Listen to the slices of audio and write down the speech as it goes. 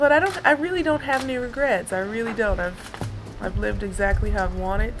But I really don't have any regrets. I really don't. I've lived exactly how I've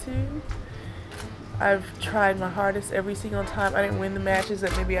wanted to. I've tried my hardest every single time. I didn't win the matches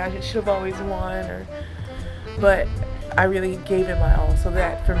that maybe I should have always won, but I really gave it my all. So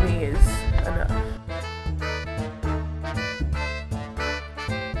that for me is enough.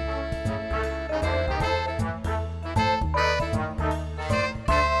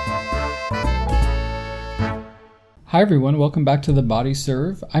 Hi everyone, welcome back to the Body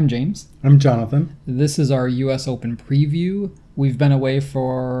Serve. I'm James. I'm Jonathan. This is our US Open preview. We've been away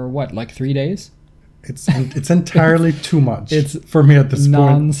for, like 3 days? It's entirely too much for me at this point.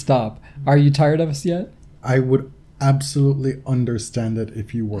 Non-stop. Are you tired of us yet? I would absolutely understand it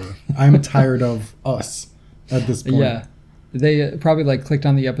if you were. I'm tired of us at this point. Yeah. They probably clicked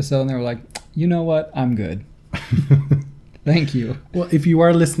on the episode and they were like, you know what? I'm good. Thank you. Well, if you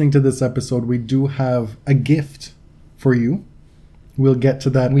are listening to this episode, we do have a gift for you. We'll get to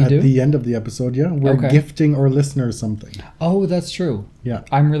that the end of the episode. Yeah, we're gifting our listeners something. Oh, that's true. Yeah.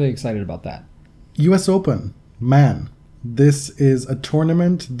 I'm really excited about that. US Open, man, this is a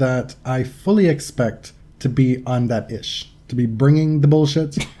tournament that I fully expect to be on that ish, to be bringing the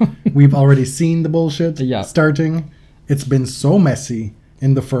bullshit. We've already seen the bullshit starting. It's been so messy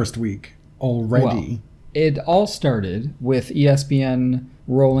in the first week already. Well, it all started with ESPN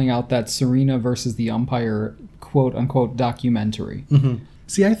rolling out that Serena versus the umpire quote-unquote documentary. Mm-hmm.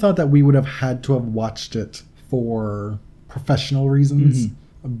 See, I thought that we would have had to have watched it for professional reasons,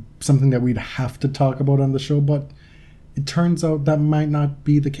 something that we'd have to talk about on the show, but it turns out that might not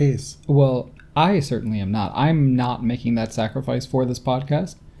be the case. Well, I certainly am not. I'm not making that sacrifice for this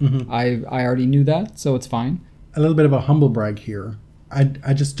podcast. Mm-hmm. I already knew that, so it's fine. A little bit of a humble brag here.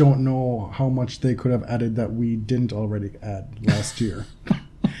 I just don't know how much they could have added that we didn't already add last year.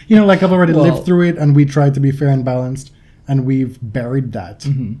 I've already lived through it, and we tried to be fair and balanced, and we've buried that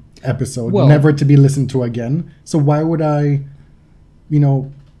episode, never to be listened to again. So why would I,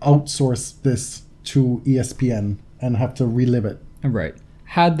 outsource this to ESPN and have to relive it? Right.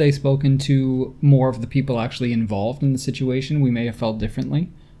 Had they spoken to more of the people actually involved in the situation, we may have felt differently.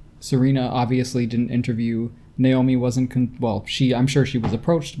 Serena obviously didn't interview. Naomi wasn't, I'm sure she was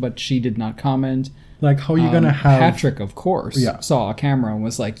approached, but she did not comment. How are you going to have... Patrick, of course, saw a camera and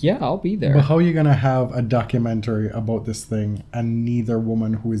was like, yeah, I'll be there. But how are you going to have a documentary about this thing and neither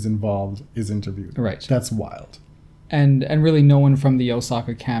woman who is involved is interviewed? Right. That's wild. And really no one from the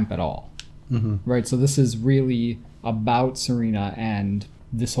Osaka camp at all. Mm-hmm. Right, so this is really about Serena and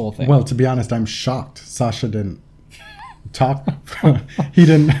this whole thing. Well, to be honest, I'm shocked Sasha didn't talk. He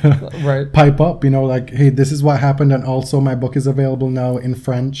didn't pipe up, hey, this is what happened, and also my book is available now in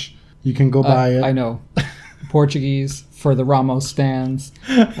French. You can go buy it. I know. Portuguese for the Ramos stands.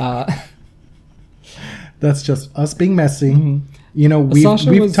 That's just us being messy. Mm-hmm.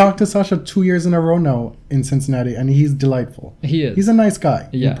 We've talked to Sasha 2 years in a row now in Cincinnati, and he's delightful. He is. He's a nice guy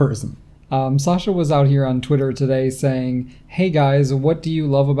in person. Sasha was out here on Twitter today saying, hey guys, what do you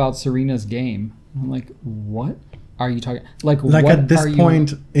love about Serena's game? I'm like, what are you talking? What at this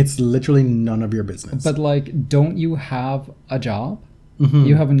point, it's literally none of your business. But don't you have a job? Mm-hmm.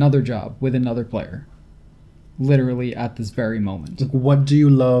 You have another job with another player. Literally at this very moment. What do you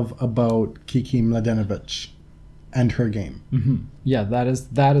love about Kiki Mladenovic and her game? Mm-hmm. Yeah, that is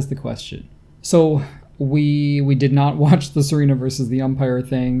the question. So we did not watch the Serena versus the umpire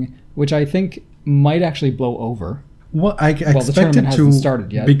thing, which I think might actually blow over. Well, I expect it to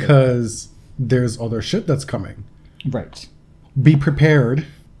started yet, because there's other shit that's coming. Right. Be prepared,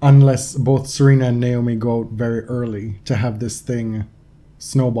 unless both Serena and Naomi go out very early, to have this thing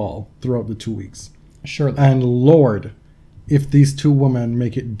snowball throughout the 2 weeks. Surely. And Lord, if these two women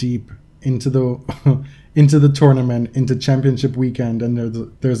make it deep into the into the tournament, into championship weekend, and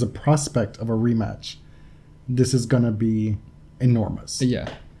there's a prospect of a rematch, this is gonna be enormous.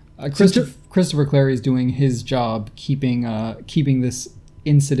 Yeah. Christopher Clarey is doing his job keeping this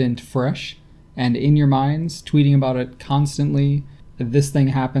incident fresh and in your minds, tweeting about it constantly. This thing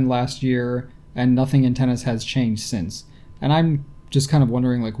happened last year and nothing in tennis has changed since. And I'm just kind of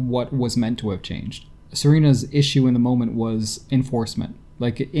wondering what was meant to have changed. Serena's issue in the moment was enforcement,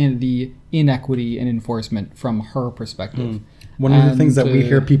 in the inequity in enforcement from her perspective. One of the things that we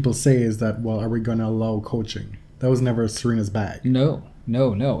hear people say is that, are we going to allow coaching? That was never Serena's bag. No.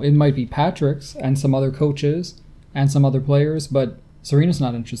 It might be Patrick's and some other coaches and some other players, but Serena's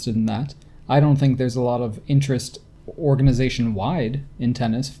not interested in that. I don't think there's a lot of interest organization-wide in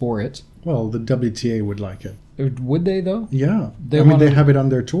tennis for it. Well, the WTA would like it. Would they, though? Yeah. They have it on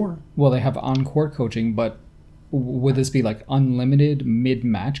their tour. Well, they have on-court coaching, but would this be unlimited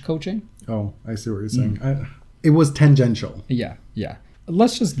mid-match coaching? Oh, I see what you're saying. It was tangential. Yeah.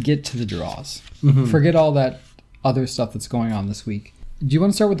 let's just get to the draws. Mm-hmm. Forget all that other stuff that's going on this week. Do you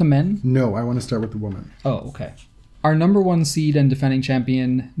want to start with the men? No, I want to start with the women. Oh, okay. Our number 1 seed and defending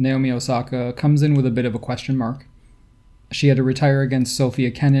champion, Naomi Osaka, comes in with a bit of a question mark. She had to retire against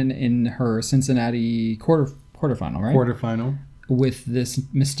Sophia Kenin in her Cincinnati quarterfinal, right? Quarterfinal. With this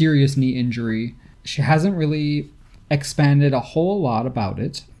mysterious knee injury. She hasn't really expanded a whole lot about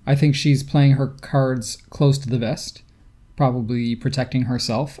it. I think she's playing her cards close to the vest, probably protecting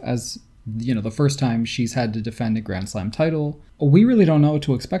herself as, the first time she's had to defend a Grand Slam title. We really don't know what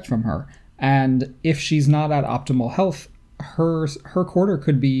to expect from her. And if she's not at optimal health, her quarter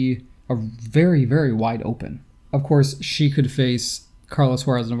could be a very, very wide open. Of course, she could face Carla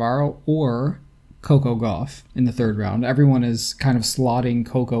Suarez Navarro or Coco Gauff in the third round. Everyone is kind of slotting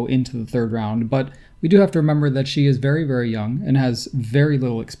Coco into the third round, but we do have to remember that she is very, very young and has very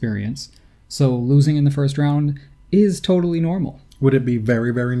little experience. So losing in the first round is totally normal. Would it be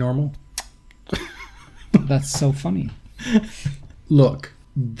very, very normal? That's so funny. Look,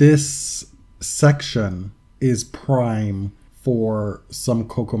 this section is prime for some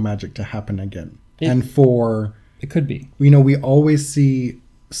Coco magic to happen again. It could be. We always see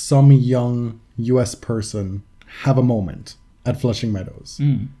some young U.S. person have a moment at Flushing Meadows.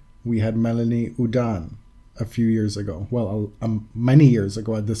 We had Melanie Udan a few years ago. Well, many years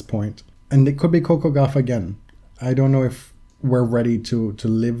ago at this point. And it could be Coco Gauff again. I don't know if we're ready to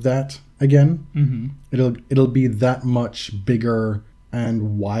live that again. Mm-hmm. It'll be that much bigger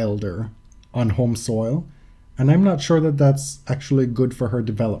and wilder on home soil. And I'm not sure that that's actually good for her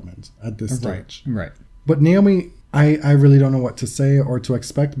development at this stage. Right. But Naomi, I really don't know what to say or to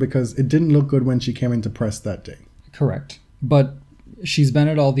expect because it didn't look good when she came into press that day. Correct. But she's been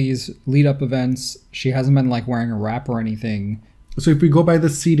at all these lead-up events. She hasn't been wearing a wrap or anything. So if we go by the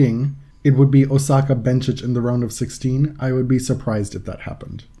seeding, it would be Osaka Bencic in the round of 16. I would be surprised if that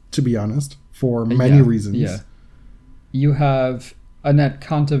happened, to be honest, for many reasons. Yeah. You have Annette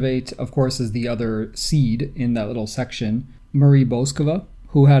Kontaveit, of course, is the other seed in that little section. Marie Boskova,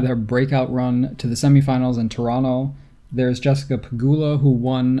 who had her breakout run to the semifinals in Toronto. There's Jessica Pegula, who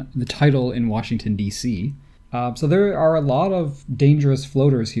won the title in Washington, D.C. So there are a lot of dangerous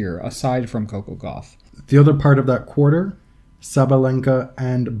floaters here, aside from Coco Gauff. The other part of that quarter, Sabalenka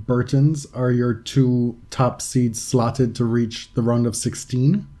and Bertens are your 2 top seeds slotted to reach the round of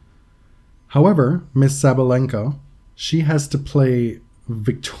 16. However, Miss Sabalenka, she has to play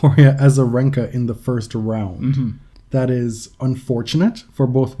Victoria Azarenka in the first round. Mm-hmm. That is unfortunate for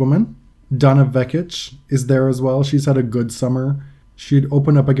both women. Donna Vekic is there as well. She's had a good summer. She'd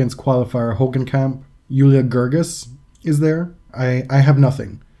open up against qualifier Hogenkamp. Julia Gerges is there. I have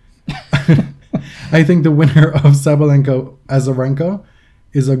nothing. I think the winner of Sabalenka Azarenka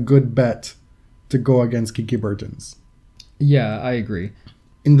is a good bet to go against Kiki Bertens. Yeah, I agree.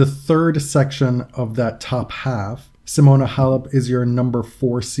 In the third section of that top half, Simona Halep is your number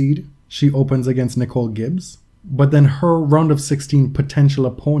 4 seed. She opens against Nicole Gibbs. But then her round of 16 potential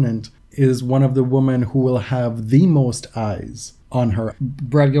opponent is one of the women who will have the most eyes on her.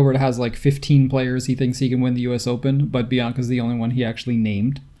 Brad Gilbert has 15 players he thinks he can win the US Open, but Bianca's the only one he actually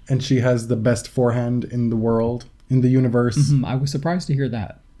named. And she has the best forehand in the world, in the universe. Mm-hmm. I was surprised to hear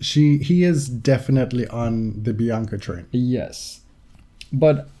that. He is definitely on the Bianca train. Yes.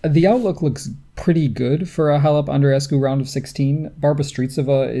 But the outlook looks pretty good for a Halep Andreescu round of 16. Barbara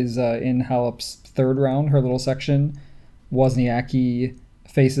Streisova is in Halep's third round, her little section. Wozniacki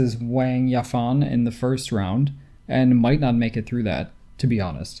faces Wang Yafan in the first round and might not make it through that, to be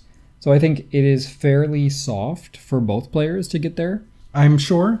honest. So I think it is fairly soft for both players to get there. I'm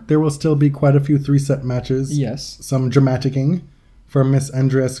sure there will still be quite a few 3-set matches. Yes. Some dramaticing for Miss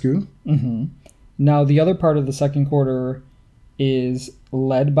Andreescu. Mm-hmm. Now, the other part of the second quarter is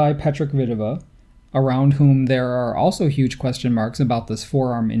led by Petra Kvitova, around whom there are also huge question marks about this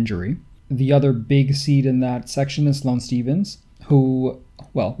forearm injury. The other big seed in that section is Sloane Stephens, who,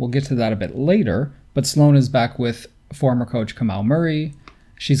 well, we'll get to that a bit later, but Sloane is back with former coach Kamau Murray.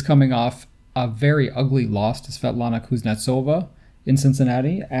 She's coming off a very ugly loss to Svetlana Kuznetsova in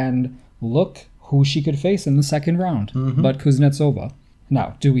Cincinnati, and look who she could face in the second round, but Kuznetsova.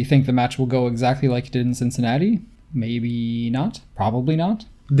 Now, do we think the match will go exactly like it did in Cincinnati? Maybe not. Probably not.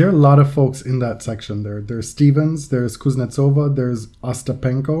 There are a lot of folks in that section there. There's Stevens, there's Kuznetsova, there's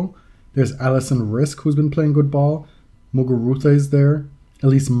Ostapenko, there's Alison Risk, who's been playing good ball. Muguruza is there.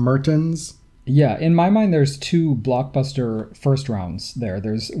 Elise Mertens. Yeah, in my mind, there's 2 blockbuster first rounds there.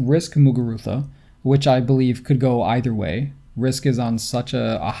 There's Risk Muguruza, which I believe could go either way. Risk is on such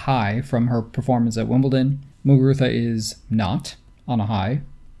a high from her performance at Wimbledon. Muguruza is not on a high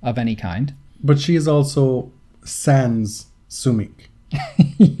of any kind. But she is also sans Sumik.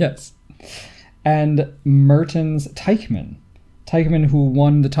 Yes. And Mertens Teichmann. Teichmann, who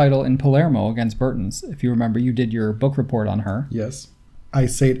won the title in Palermo against Bertens. If you remember, you did your book report on her. Yes. I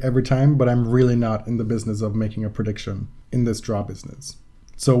say it every time, but I'm really not in the business of making a prediction in this draw business.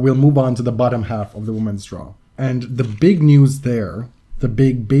 So we'll move on to the bottom half of the women's draw. And the big news there, the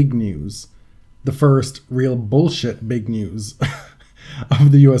big news, the first real bullshit big news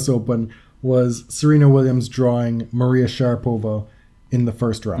of the US Open was Serena Williams drawing Maria Sharapova in the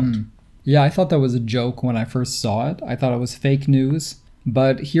first round. Yeah, I thought that was a joke when I first saw it. I thought it was fake news.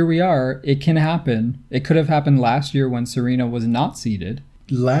 But here we are. It can happen. It could have happened last year when Serena was not seeded.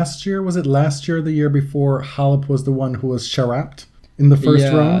 Last year? Was it last year or the year before Halep was the one who was Sharaped in the first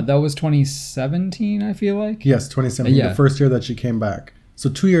round? Yeah, that was 2017, I feel like. Yes, 2017, the first year that she came back. So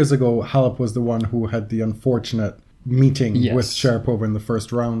 2 years ago, Halep was the one who had the unfortunate meeting with Sharapova in the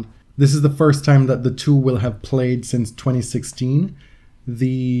first round. This is the first time that the two will have played since 2016.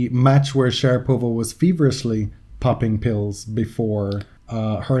 The match where Sharapova was feverishly popping pills before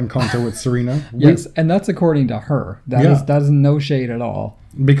her encounter with Serena. Yes, and that's according to her. That is no shade at all.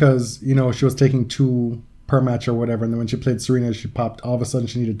 Because, she was taking 2 per match or whatever, and then when she played Serena, she popped. All of a sudden,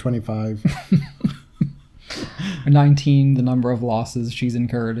 she needed 25. 19, the number of losses she's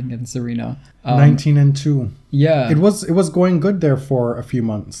incurred against Serena. 19-2. Yeah. It was going good there for a few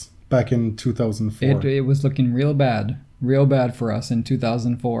months back in 2004. It was looking real bad for us in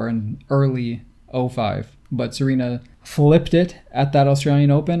 2004 and early 05. But Serena flipped it at that Australian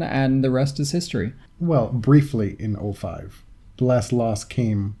Open, and the rest is history. Well, briefly in 05. The last loss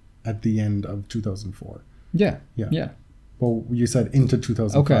came at the end of 2004. Yeah. Well, you said into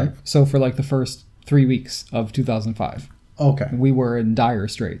 2005. Okay, so for like the first 3 weeks of 2005. Okay. We were in dire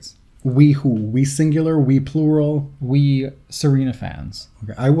straits. We who? We singular? We plural? We Serena fans.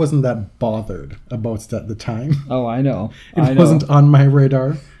 Okay, I wasn't that bothered about it at the time. Oh, I know. It wasn't on my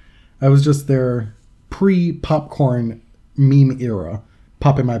radar. I was just there pre-popcorn meme era,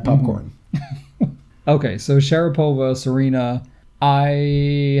 popping my popcorn. Okay, so Sharapova, Serena,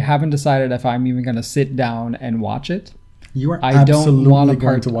 I haven't decided if I'm even going to sit down and watch it. You are absolutely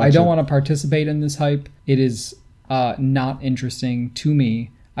going to watch it. I don't want to participate in this hype. It is not interesting to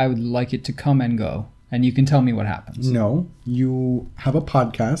me. I would like it to come and go, and you can tell me what happens. No, you have a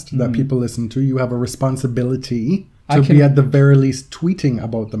podcast that people listen to. You have a responsibility to be at the very least tweeting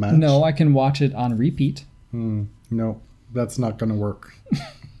about the match. No, I can watch it on repeat. No, that's not going to work.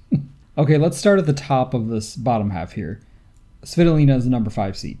 Okay, let's start at the top of this bottom half here. Svitolina is the number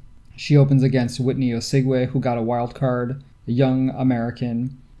 5 seed. She opens against Whitney Osigwe, who got a wild card, a young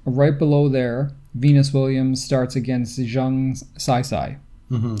American. Right below there, Venus Williams starts against Zhang Saisai,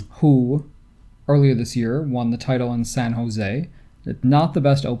 who earlier this year won the title in San Jose. It's not the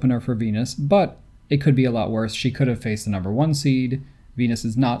best opener for Venus, but it could be a lot worse. She could have faced the number 1 seed. Venus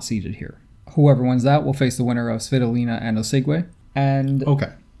is not seeded here. Whoever wins that will face the winner of Svitolina and Osigwe. And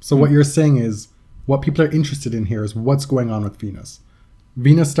okay, so what you're saying is, what people are interested in here is what's going on with Venus.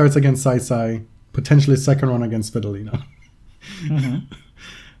 Venus starts against Saisai, potentially second round against Svitolina.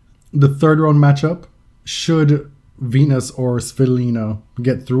 The third round matchup, should Venus or Svitolina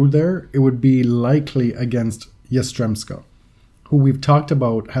get through there, it would be likely against Yastremska, who we've talked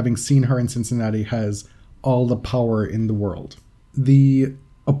about, having seen her in Cincinnati, has all the power in the world. The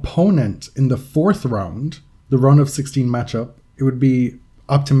opponent in the fourth round, the round of 16 matchup, it would be,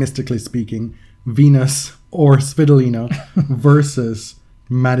 optimistically speaking, Venus or Svitolina versus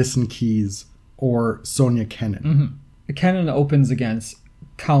Madison Keys or Sonia Kenin. Kenin opens against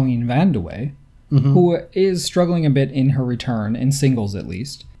Colleen Vandeweghe, who is struggling a bit in her return, in singles at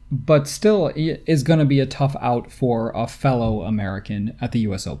least, but still is going to be a tough out for a fellow American at the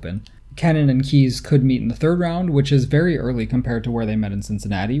US Open. Kenin and Keys could meet in the third round, which is very early compared to where they met in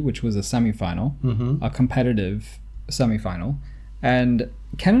Cincinnati, which was a semifinal, a competitive semifinal. And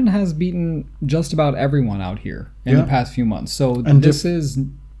Kenin has beaten just about everyone out here in the past few months. So this is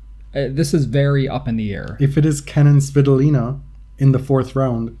very up in the air. If it is Kenin Svitolina in the fourth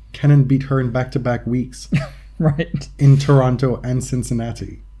round, Kenin beat her in back-to-back weeks. Right. In Toronto and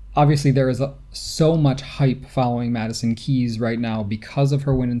Cincinnati. Obviously, there is so much hype following Madison Keys right now because of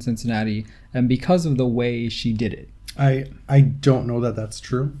her win in Cincinnati and because of the way she did it. I don't know that that's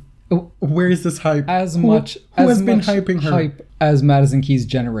true. Where is this hype? Who has been hyping her? Hype as Madison Keys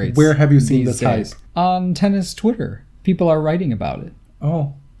generates. Where have you seen this hype? On tennis Twitter. People are writing about it.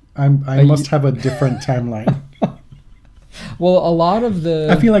 Oh, I must have a different timeline. Well, a lot of the...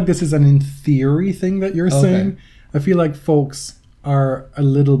 I feel like this is an in theory thing that you're saying. I feel like folks are a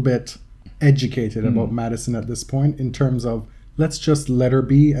little bit educated about Madison at this point in terms of, let's just let her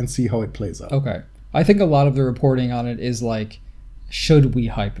be and see how it plays out. Okay. I think a lot of the reporting on it is like, should we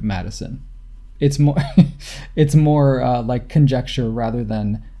hype Madison? It's more it's more like conjecture rather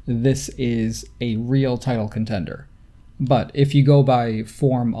than this is a real title contender. But if you go by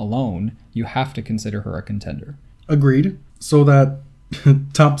form alone, you have to consider her a contender. Agreed. So that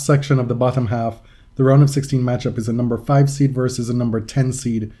top section of the bottom half, the round of 16 matchup is a number 5 seed versus a number 10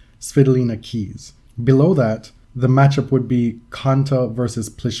 seed, Svitolina Keys. Below that, the matchup would be Konta versus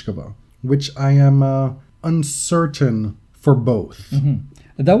Pliskova, which I am uncertain for both.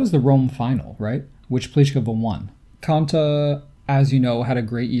 Mm-hmm. That was the Rome final, right? Which Pliskova won. Konta, as you know, had a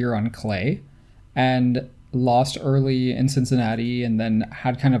great year on clay and lost early in Cincinnati and then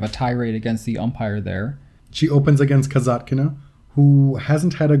had kind of a tirade against the umpire there. She opens against Kasatkina, who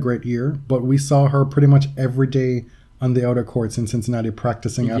hasn't had a great year, but we saw her pretty much every day on the outer courts in Cincinnati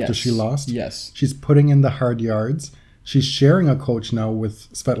practicing after she lost. Yes. She's putting in the hard yards. She's sharing a coach now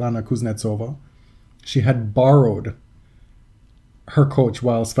with Svetlana Kuznetsova. She had borrowed her coach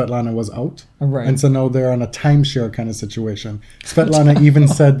while Svetlana was out. Right. And so now they're on a timeshare kind of situation. Svetlana even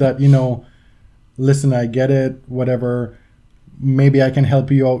said that, listen, I get it, whatever. Maybe I can help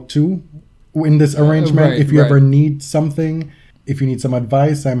you out too in this arrangement. If you ever need something, if you need some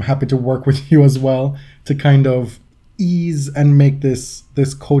advice, I'm happy to work with you as well to kind of ease and make this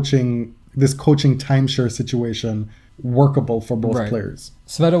coaching timeshare situation workable for both players.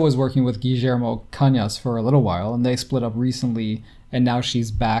 Sveta was working with Guillermo Cañas for a little while, and they split up recently, and now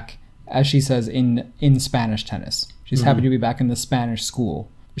she's back, as she says, in Spanish tennis. She's happy to be back in the Spanish school.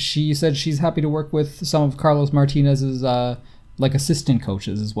 She said she's happy to work with some of Carlos Martinez's assistant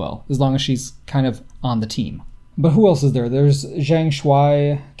coaches as well, as long as she's kind of on the team. But who else is there? There's Zhang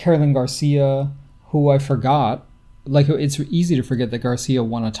Shuai, Caroline Garcia, who I forgot. It's easy to forget that Garcia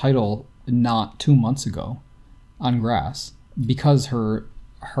won a title not 2 months ago on grass because her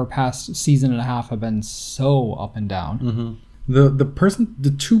past season and a half have been so up and down. Mm-hmm.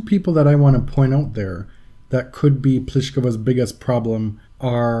 The two people that I want to point out there that could be Pliskova's biggest problem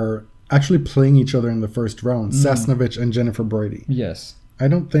are actually playing each other in the first round, Sasnovich and Jennifer Brady. Yes. I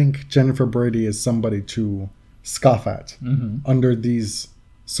don't think Jennifer Brady is somebody to scoff at under these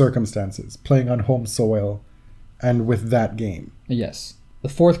circumstances, playing on home soil and with that game. Yes. The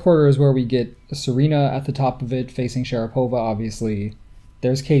fourth quarter is where we get Serena at the top of it, facing Sharapova, obviously.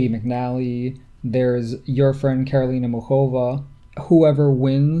 There's Katie McNally. There's your friend Karolina Muchova. Whoever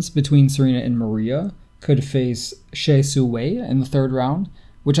wins between Serena and Maria could face Shea Su Wei in the third round,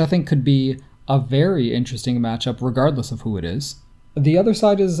 which I think could be a very interesting matchup regardless of who it is. The other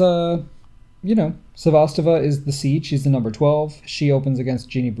side is, Sevastova is the seed. She's the number 12. She opens against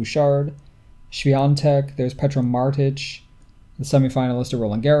Jeannie Bouchard. Swiatek, there's Petra Martic, the semifinalist of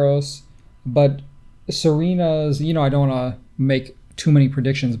Roland Garros. But Serena's, I don't want to make too many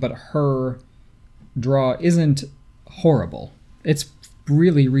predictions, but her draw isn't horrible. It's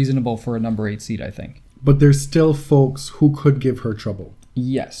really reasonable for a number 8 seed, I think. But there's still folks who could give her trouble.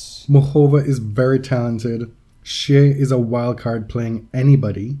 Yes. Muchova is very talented. Shea is a wild card playing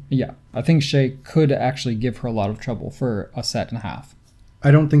anybody. Yeah, I think Shea could actually give her a lot of trouble for a set and a half. I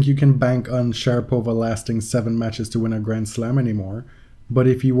don't think you can bank on Sharapova lasting 7 matches to win a Grand Slam anymore. But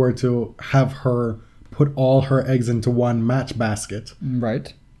if you were to have her put all her eggs into one match basket,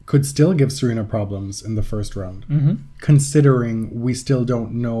 right, could still give Serena problems in the first round. Considering we still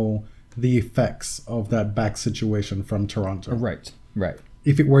don't know the effects of that back situation from Toronto. Right.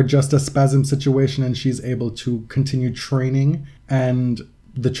 If it were just a spasm situation and she's able to continue training and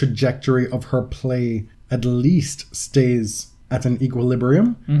the trajectory of her play at least stays at an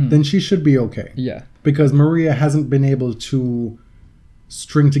equilibrium, then she should be okay. Yeah. Because Maria hasn't been able to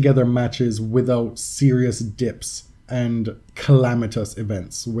string together matches without serious dips and calamitous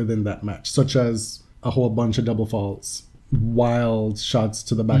events within that match, such as a whole bunch of double faults, wild shots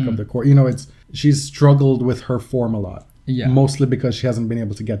to the back of the court. She's struggled with her form a lot. Yeah. Mostly because she hasn't been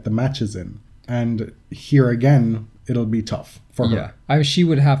able to get the matches in. And here again, it'll be tough for her. Yeah. She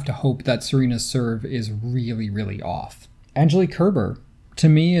would have to hope that Serena's serve is really, really off. Angelique Kerber, to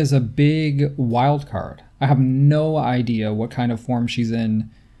me, is a big wild card. I have no idea what kind of form she's in.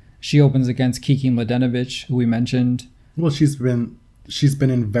 She opens against Kiki Mladenovic, who we mentioned. Well, she's been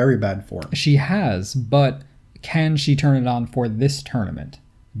in very bad form. She has, but can she turn it on for this tournament?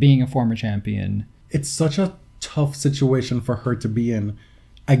 Being a former champion. It's such a tough situation for her to be in.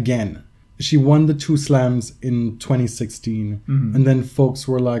 Again, she won the 2 slams in 2016, and then folks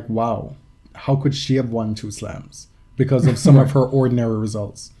were like, wow, how could she have won 2 slams? Because of some of her ordinary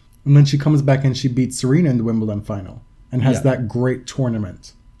results. And then she comes back and she beats Serena in the Wimbledon final and has that great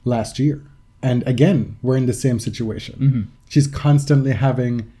tournament last year. And again, we're in the same situation. She's constantly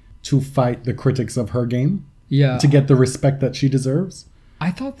having to fight the critics of her game Yeah. to get the respect that she deserves.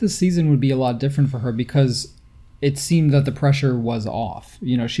 I thought this season would be a lot different for her because it seemed that the pressure was off.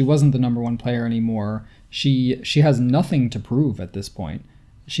 You know, she wasn't the number one player anymore. She has nothing to prove at this point.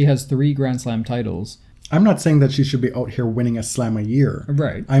 She has 3 Grand Slam titles. I'm not saying that she should be out here winning a slam a year.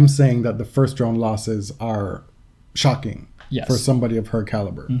 Right. I'm saying that the first round losses are shocking Yes. for somebody of her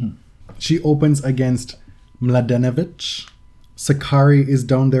caliber. She opens against Mladenovic. Sakari is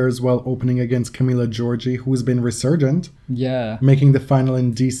down there as well, opening against Camila Giorgi, who's been resurgent, Yeah. making the final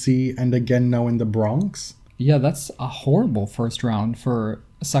in DC and again now in the Bronx. Yeah, that's a horrible first round for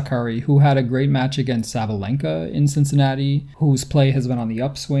Sakari, who had a great match against Sabalenka in Cincinnati, whose play has been on the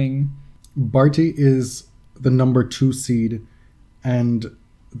upswing. Barty is the number 2 seed and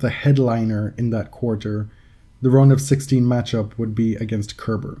the headliner in that quarter. The round of 16 matchup would be against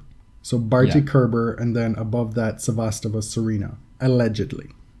Kerber. So Barty, Yeah. Kerber, and then above that, Sevastova, Serena, allegedly.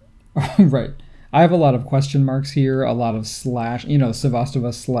 Right. I have a lot of question marks here, a lot of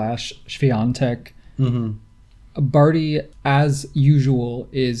Sevastova / Swiatek. Barty, as usual,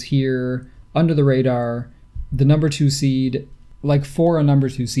 is here under the radar, the number 2 seed. Like, for a number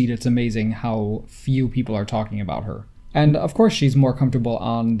 2 seed, it's amazing how few people are talking about her. And of course, she's more comfortable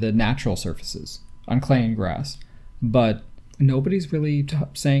on the natural surfaces, on clay and grass. But nobody's really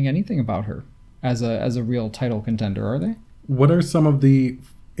saying anything about her as a real title contender, are they? What are some of the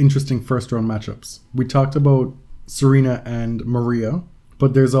interesting first round matchups? We talked about Serena and Maria,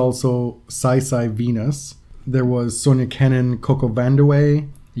 but there's also Sai Venus. There was Sonia Kenin, Coco Vandeweghe,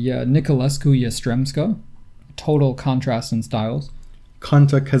 Yeah, Nicolescu Yastremska. Total contrast in styles.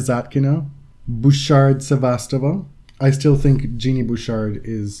 Konta Kazatkina, Bouchard Sevastova. I still think Jeannie Bouchard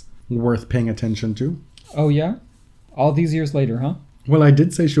is worth paying attention to. Oh, yeah? All these years later, huh? Well, I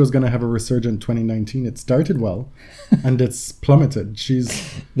did say she was going to have a resurgent 2019. It started well, and it's plummeted.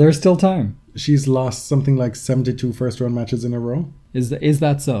 There's still time. She's lost something like 72 first-round matches in a row. Is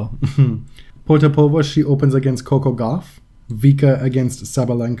that so? Potapova, she opens against Coco Gauff. Vika against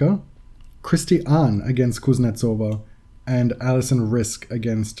Sabalenka. Christy Ahn against Kuznetsova. And Alison Risk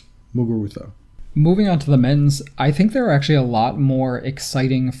against Muguruza. Moving on to the men's, I think there are actually a lot more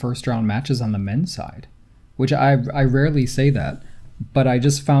exciting first-round matches on the men's side, which I rarely say that, but I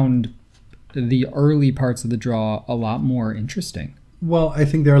just found the early parts of the draw a lot more interesting. Well, I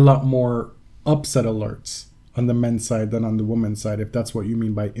think there are a lot more upset alerts on the men's side than on the women's side, if that's what you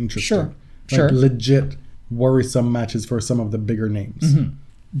mean by interesting. Sure. Legit worrisome matches for some of the bigger names.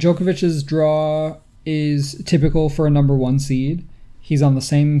 Djokovic's draw is typical for a number 1 seed. He's on the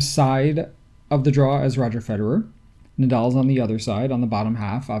same side of the draw as Roger Federer. Nadal's on the other side, on the bottom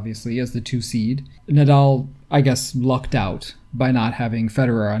half, obviously, as the 2 seed. Nadal, I guess, lucked out by not having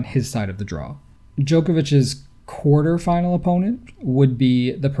Federer on his side of the draw. Djokovic's quarterfinal opponent would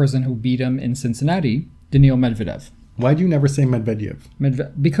be the person who beat him in Cincinnati, Daniil Medvedev. Why do you never say Medvedev?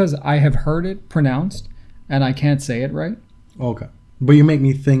 Because I have heard it pronounced, and I can't say it right. Okay. But you make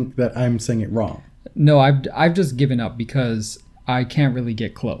me think that I'm saying it wrong. No, I've just given up because I can't really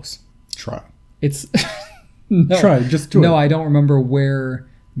get close. Try. It's... No. Try, just do it. No, I don't remember where,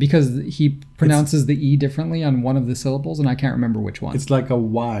 because he pronounces the E differently on one of the syllables, and I can't remember which one. It's like a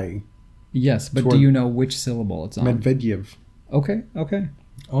Y. Yes, but do you know which syllable it's on? Medvedev. Okay.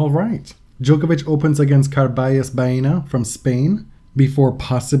 All right. Djokovic opens against Carballes Baena from Spain before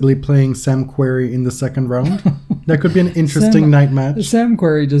possibly playing Sam Querrey in the second round. That could be an interesting night match. Sam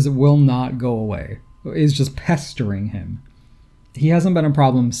Querrey will not go away. Is just pestering him. He hasn't been a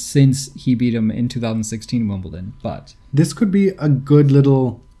problem since he beat him in 2016 Wimbledon, but... This could be a good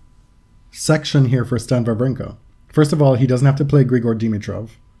little section here for Stan Wawrinka. First of all, he doesn't have to play Grigor Dimitrov,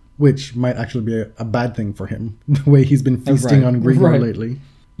 which might actually be a bad thing for him, the way he's been feasting on Grigor lately.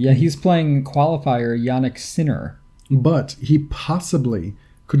 Yeah, he's playing qualifier Yannick Sinner. But he possibly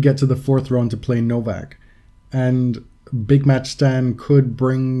could get to the 4th round to play Novak. And Big Match Stan could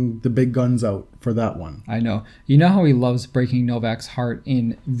bring the big guns out for that one. I know. You know how he loves breaking Novak's heart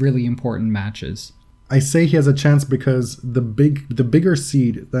in really important matches. I say he has a chance because the bigger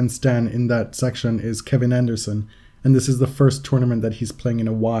seed than Stan in that section is Kevin Anderson, and this is the first tournament that he's playing in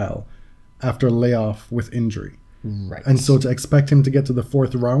a while after a layoff with injury. Right. And so to expect him to get to the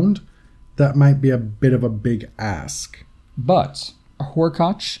 4th round, that might be a bit of a big ask. But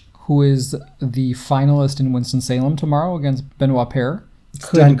Hurkacz, who is the finalist in Winston-Salem tomorrow against Benoit Paire,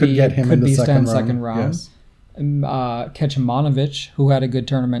 Stan could get him in the second round. Yes. Kecmanovic, who had a good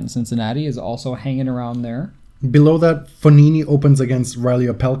tournament in Cincinnati, is also hanging around there. Below that, Fonini opens against Riley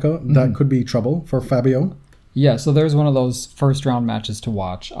Opelka. That could be trouble for Fabio. Yeah, so there's one of those first round matches to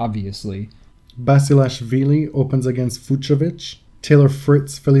watch, obviously. Basilashvili opens against Fucsovics. Taylor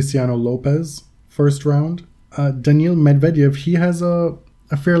Fritz, Feliciano Lopez, first round. Daniil Medvedev, he has a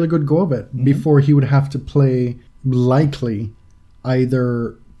fairly good go of it before he would have to play likely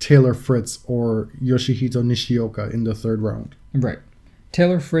either Taylor Fritz or Yoshihito Nishioka in the third round. Right.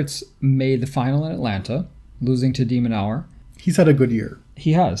 Taylor Fritz made the final in Atlanta, losing to De Minaur. He's had a good year.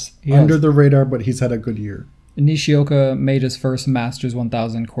 He has. Under the radar, but he's had a good year. Nishioka made his first Masters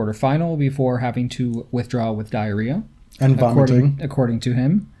 1000 quarterfinal before having to withdraw with diarrhea. And vomiting. According to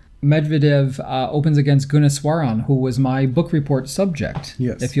him. Medvedev opens against Gunneswaran, who was my book report subject,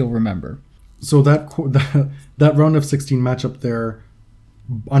 yes, if you'll remember. So that round of 16 matchup there,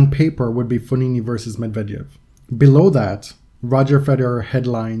 on paper, would be Fognini versus Medvedev. Below that, Roger Federer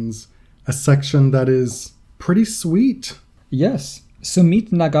headlines a section that is pretty sweet. Yes. Sumit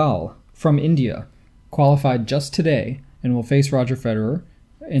Nagal from India qualified just today and will face Roger Federer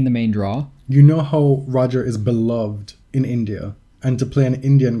in the main draw. You know how Roger is beloved in India. And to play an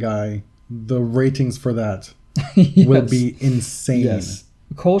Indian guy, the ratings for that Yes. will be insane. Yes.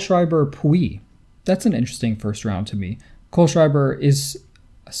 Kohlschreiber Pui. That's an interesting first round to me. Kohlschreiber is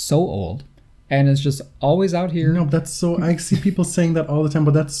so old and is just always out here. No, that's so... I see people saying that all the time,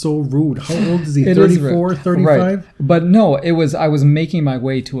 but that's so rude. How old is he? It 34, is 35? Right. But no, I was making my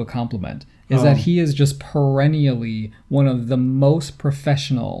way to a compliment. That he is just perennially one of the most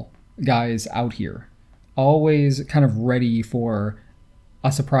professional guys out here. Always kind of ready for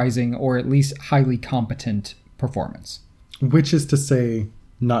a surprising or at least highly competent performance. Which is to say,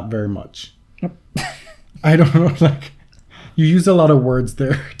 not very much. I don't know, like, you use a lot of words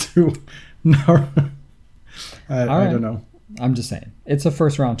there too. No, I don't know. I'm just saying. It's a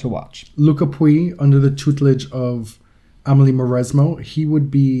first round to watch. Luca Pui, under the tutelage of Amelie Mauresmo, he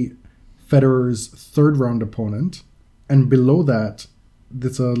would be Federer's third round opponent. And below that,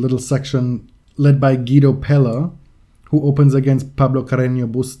 there's a little section led by Guido Pella, who opens against Pablo Carreño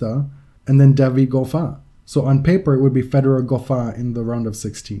Busta, and then David Goffin. So on paper, it would be Federer-Goffin in the round of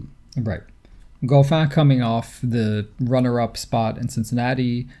 16. Right. Goffin coming off the runner-up spot in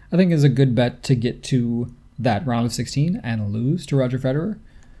Cincinnati, I think is a good bet to get to that round of 16 and lose to Roger Federer.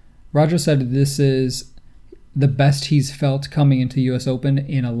 Roger said this is the best he's felt coming into US Open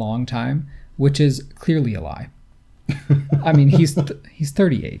in a long time, which is clearly a lie. I mean, he's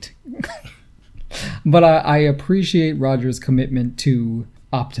 38. But I appreciate Roger's commitment to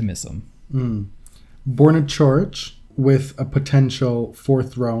optimism. Borna Coric with a potential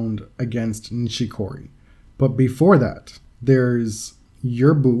fourth round against Nishikori. But before that, there's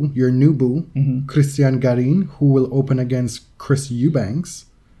your new boo, Christian Garin, who will open against Chris Eubanks,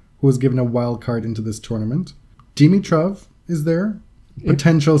 who was given a wild card into this tournament. Dimitrov is there.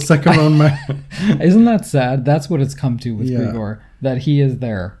 Potential second round match. Isn't that sad? That's what it's come to with Grigor, that he is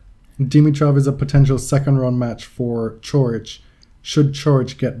there. Dimitrov is a potential second round match for Coric, should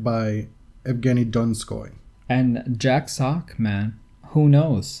Coric get by Evgeny Donskoy. And Jack Sock, man, who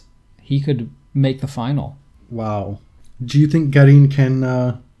knows? He could make the final. Wow. Do you think Garin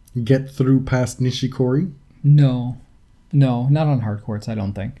can get through past Nishikori? No, not on hard courts, I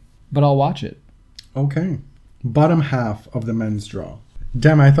don't think. But I'll watch it. Okay. Bottom half of the men's draw.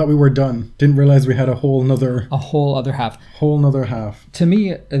 Damn, I thought we were done. Didn't realize we had a whole other half. To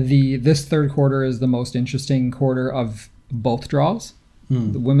me, this third quarter is the most interesting quarter of both draws,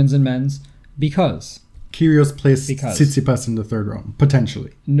 the women's and men's, because Kyrgios plays Tsitsipas in the third round,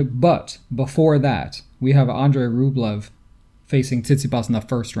 potentially. But before that, we have Andrei Rublev facing Tsitsipas in the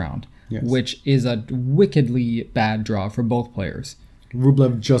first round, which is a wickedly bad draw for both players.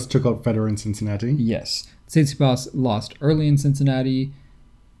 Rublev just took out Federer in Cincinnati. Yes. Tsitsipas lost early in Cincinnati,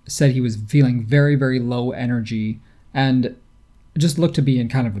 said he was feeling very, very low energy, and just looked to be in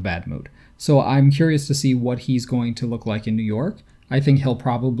kind of a bad mood. So I'm curious to see what he's going to look like in New York. I think he'll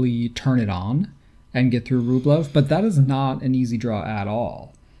probably turn it on and get through Rublev, but that is not an easy draw at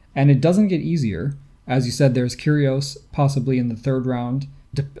all. And it doesn't get easier. As you said, there's Kyrgios possibly in the third round,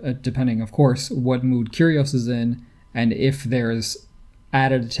 depending, of course, what mood Kyrgios is in, and if there's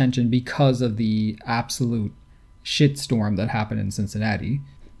added attention because of the absolute shitstorm that happened in Cincinnati.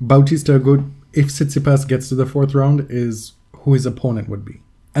 Bautista Agut, if Tsitsipas gets to the fourth round, is who his opponent would be.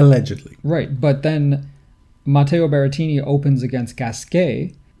 Allegedly. Right, but then Matteo Berrettini opens against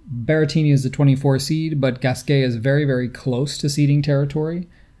Gasquet. Berrettini is the 24 seed, but Gasquet is very, very close to seeding territory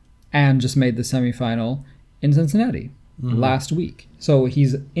and just made the semifinal in Cincinnati last week. So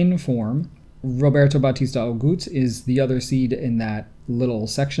he's in form. Roberto Bautista Agut is the other seed in that little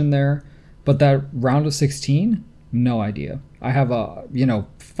section there. But that round of 16, no idea. I have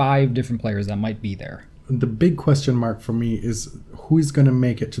 5 different players that might be there. The big question mark for me is who is going to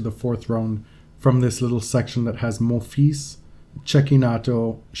make it to the fourth round from this little section that has Monfils,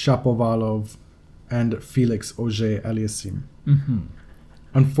 Cecchinato, Shapovalov, and Felix Auger-Aliassime.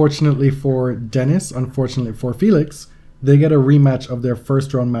 Unfortunately for Dennis, unfortunately for Felix, they get a rematch of their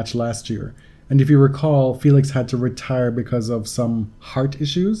first round match last year. And if you recall, Felix had to retire because of some heart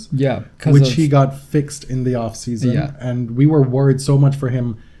issues, which he got fixed in the offseason. Yeah. And we were worried so much for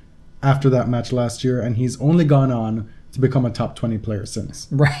him after that match last year, and he's only gone on to become a top 20 player since.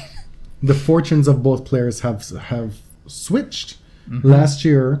 Right. The fortunes of both players have switched. Last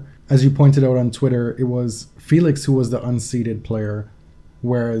year, as you pointed out on Twitter, it was Felix who was the unseeded player,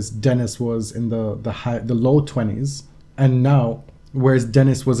 whereas Dennis was in the low 20s, and now, whereas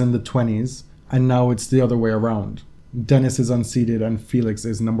Dennis was in the 20s, and now it's the other way around. Dennis is unseeded and Felix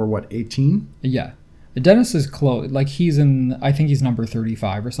is number 18? Yeah. Dennis is close. Like, I think he's number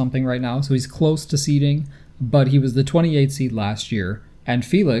 35 or something right now, so he's close to seeding, but he was the 28th seed last year, and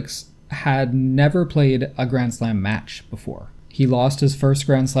Felix had never played a Grand Slam match before. He lost his first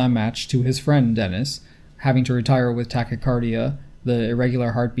Grand Slam match to his friend Dennis, having to retire with tachycardia, the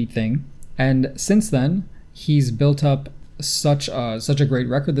irregular heartbeat thing, and since then, he's built up such a great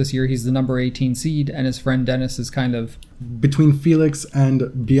record this year. He's the number 18 seed, and his friend Dennis is kind of... Between Felix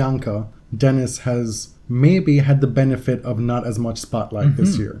and Bianca, Dennis has maybe had the benefit of not as much spotlight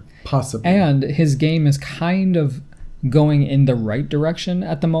this year. Possibly. And his game is kind of going in the right direction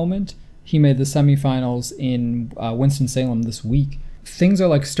at the moment. He made the semifinals in Winston-Salem this week. Things are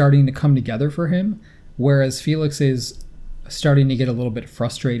like starting to come together for him, whereas Felix is starting to get a little bit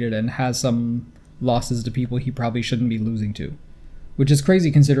frustrated and has some losses to people he probably shouldn't be losing to, which is crazy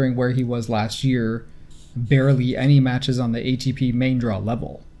considering where he was last year, barely any matches on the ATP main draw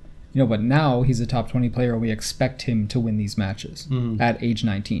level. But now he's a top 20 player and we expect him to win these matches at age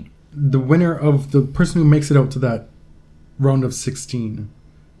 19. The winner of the person who makes it out to that round of 16,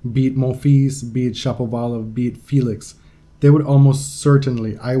 be it Monfils, be it Shapovalov, be it Felix, they would almost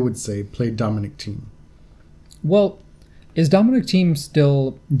certainly, I would say, play Dominic Thiem. Well, is Dominic Thiem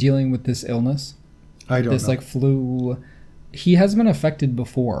still dealing with this illness? I don't know. Flu. He has been affected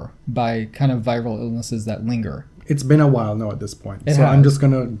before by kind of viral illnesses that linger. It's been a while now at this point. I'm just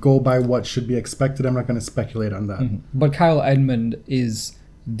going to go by what should be expected. I'm not going to speculate on that. But Kyle Edmund is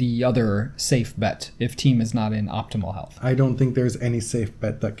the other safe bet if Thiem is not in optimal health. I don't think there's any safe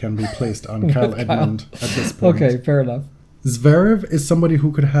bet that can be placed on Kyle Edmund at this point. Okay, fair enough. Zverev is somebody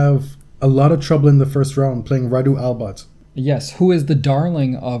who could have a lot of trouble in the first round playing Radu Albat. Yes, who is the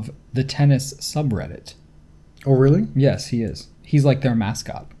darling of the tennis subreddit. Oh, really? Yes, he is. He's like their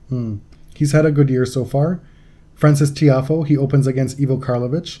mascot. He's had a good year so far. Francis Tiafoe, he opens against Ivo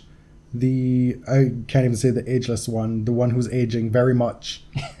Karlovic. I can't even say the ageless one, the one who's aging very much,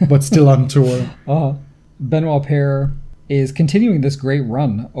 but still on tour. Benoit Paire is continuing this great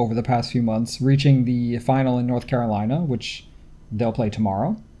run over the past few months, reaching the final in North Carolina, which they'll play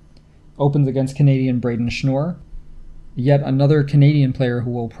tomorrow. Opens against Canadian Braden Schnorr. Yet another Canadian player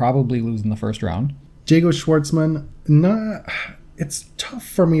who will probably lose in the first round. Diego Schwartzman, it's tough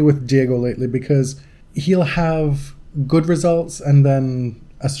for me with Diego lately because he'll have good results and then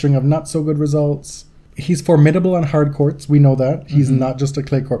a string of not so good results. He's formidable on hard courts, we know that. He's not just a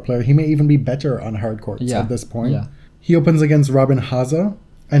clay court player. He may even be better on hard courts at this point. Yeah. He opens against Robin Haza,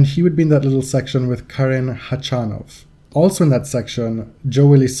 and he would be in that little section with Karen Khachanov. Also in that section,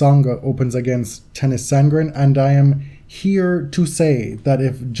 Joeli Songa opens against Tennys Sandgren, and I am here to say that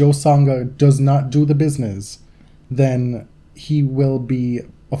if Joe Songa does not do the business, then he will be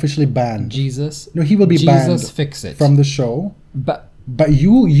officially banned. No, he will be banned fix it. From the show. But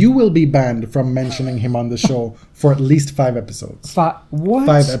you will be banned from mentioning him on the show for at least 5 episodes. What?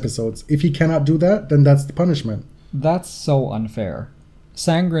 5 episodes. If he cannot do that, then that's the punishment. That's so unfair.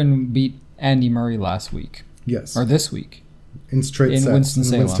 Sandgren beat Andy Murray last week. Yes. Or this week. In straight sets.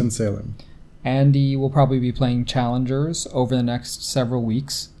 Winston-Salem. In Winston-Salem. Andy will probably be playing challengers over the next several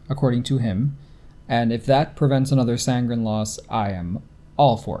weeks, according to him. And if that prevents another Sandgren loss, I am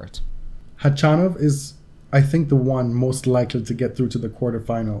all for it. Khachanov is, I think, the one most likely to get through to the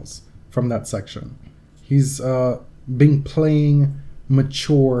quarterfinals from that section. He's been playing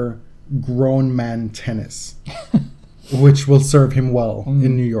mature, grown man tennis, which will serve him well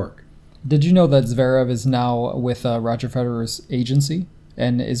in New York. Did you know that Zverev is now with Roger Federer's agency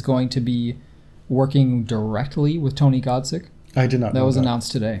and is going to be working directly with Tony Godsick? I did not know that. That was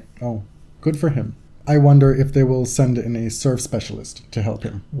announced today. Oh, good for him. I wonder if they will send in a serve specialist to help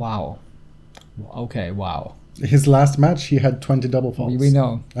him. Wow. Okay, wow. His last match, he had 20 double faults. We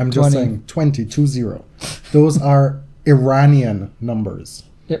know. I'm just saying, 20, 2-0. Those are Iranian numbers.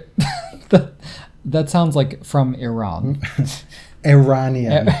 That sounds like from Iran.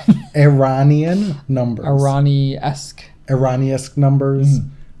 Iranian numbers. Irani-esque. Irani-esque numbers.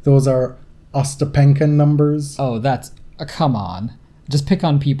 Those are Ostapenkin numbers. Oh, that's come on. Just pick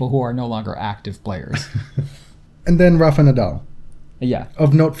on people who are no longer active players. And then Rafa Nadal. Yeah.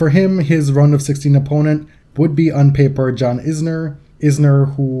 Of note for him, his round of 16 opponent would be on paper John Isner.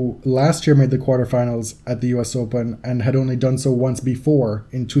 Isner, who last year made the quarterfinals at the US Open and had only done so once before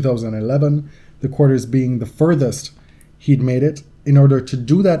in 2011, the quarters being the furthest he'd made it. In order to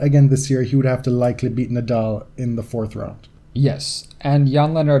do that again this year, he would have to likely beat Nadal in the fourth round. Yes. And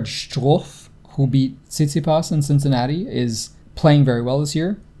Jan-Lennard Struff, who beat Tsitsipas in Cincinnati, is playing very well this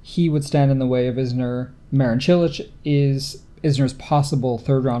year. He would stand in the way of Isner. Marin Cilic is Isner's possible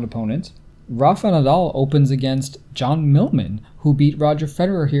third-round opponent. Rafa Nadal opens against John Millman, who beat Roger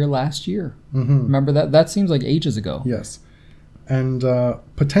Federer here last year. Mm-hmm. Remember that? That seems like ages ago. Yes. And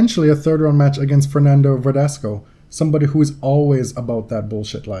potentially a third-round match against Fernando Verdasco, somebody who is always about that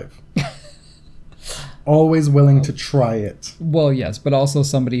bullshit life. Always willing to try it. Well, yes, but also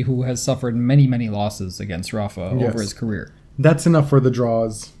somebody who has suffered many, many losses against Rafa Yes. over his career. That's enough for the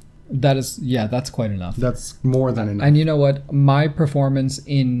draws. That's quite enough. That's more than enough. And you know what? My performance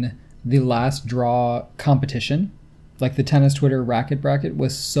in the last draw competition, like the tennis Twitter racket bracket,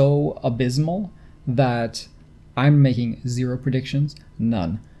 was so abysmal that I'm making zero predictions.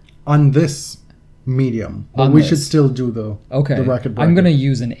 None. On this medium. But On we this. should still do the racket bracket. I'm going to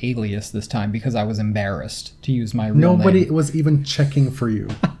use an alias this time because I was embarrassed to use my real Nobody name. was even checking for you.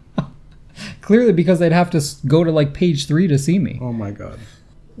 Clearly because they'd have to go to like page 3 to see me. Oh my god.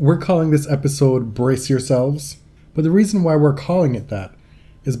 We're calling this episode Brace Yourselves. But the reason why we're calling it that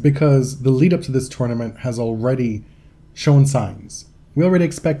is because the lead up to this tournament has already shown signs. We already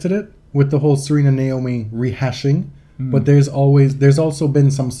expected it with the whole Serena Naomi rehashing, but there's also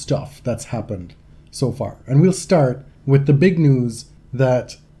been some stuff that's happened so far. And we'll start with the big news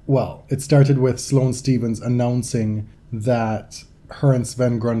that, well, it started with Sloane Stephens announcing that her and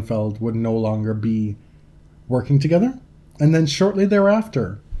Sven Grunfeld would no longer be working together. And then shortly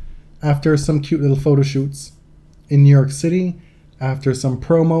thereafter, after some cute little photo shoots in New York City, after some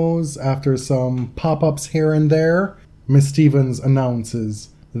promos, after some pop-ups here and there, Miss Stephens announces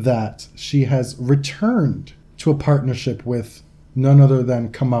that she has returned to a partnership with none other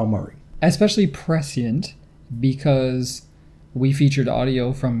than Kamau Murray. Especially prescient because we featured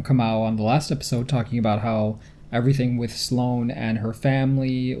audio from Kamau on the last episode talking about how everything with Sloane and her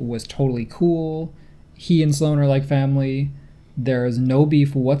family was totally cool. He and Sloane are like family. There is no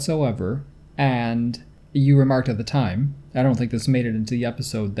beef whatsoever. And you remarked at the time, I don't think this made it into the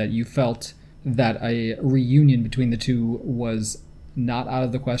episode, that you felt that a reunion between the two was not out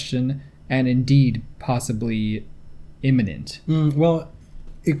of the question and indeed possibly imminent. Well,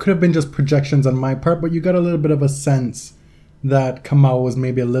 it could have been just projections on my part, but you got a little bit of a sense that Kamau was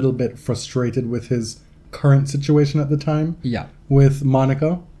maybe a little bit frustrated with his current situation at the time. Yeah. With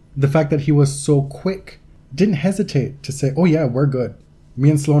Monica. The fact that he was so quick, didn't hesitate to say, oh yeah, we're good. Me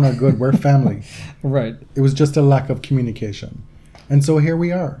and Sloane are good. We're family. Right. It was just a lack of communication. And so here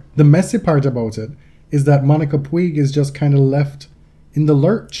we are. The messy part about it is that Monica Puig is just kind of left in the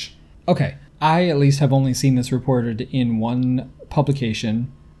lurch. Okay. I at least have only seen this reported in one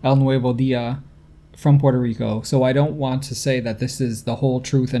publication, El Nuevo Dia from Puerto Rico, so I don't want to say that this is the whole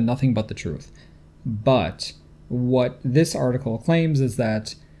truth and nothing but the truth. But what this article claims is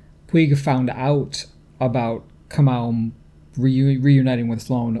that Puig found out about Kamau reuniting with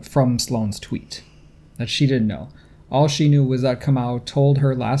Sloane from Sloane's tweet. That she didn't know. All she knew was that Kamau told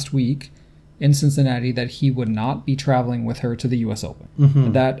her last week in Cincinnati that he would not be traveling with her to the US Open.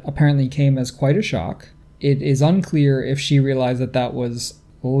 Mm-hmm. That apparently came as quite a shock. It is unclear if she realized that that was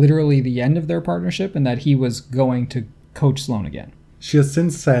literally the end of their partnership and that he was going to coach Sloane again. She has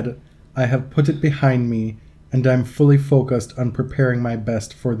since said, I have put it behind me and I'm fully focused on preparing my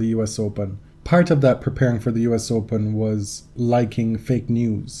best for the US Open. Part of that preparing for the US Open was liking fake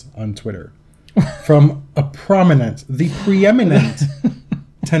news on Twitter. From a prominent, the preeminent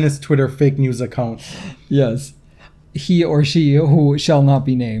tennis Twitter fake news account. Yes. He or she who shall not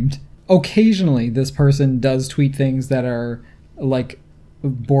be named. Occasionally, this person does tweet things that are, like,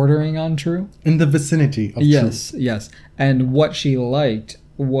 bordering on true. In the vicinity of Yes, truth. yes. And what she liked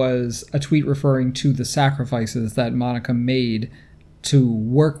was a tweet referring to the sacrifices that Monica made to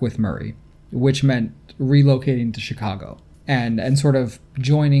work with Murray, which meant relocating to Chicago and sort of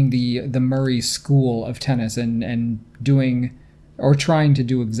joining the Murray school of tennis and doing or trying to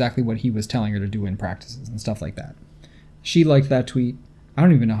do exactly what he was telling her to do in practices and stuff like that. She liked that tweet. I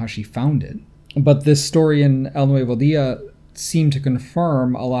don't even know how she found it. But this story in El Nuevo Dia seemed to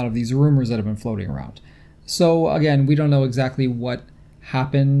confirm a lot of these rumors that have been floating around. So again, we don't know exactly what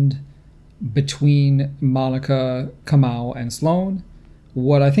happened between Monica, Kamau, and Sloane.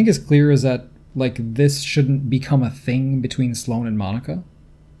 What I think is clear is that, like, this shouldn't become a thing between Sloane and Monica.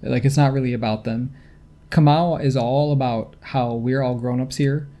 Like, it's not really about them. Kamau is all about how we're all grown-ups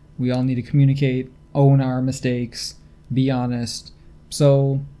here. We all need to communicate, own our mistakes, be honest.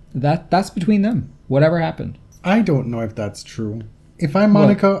 So that's between them. Whatever happened. I don't know if that's true. If I'm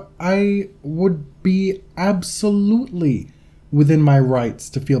Monica, I would be absolutely within my rights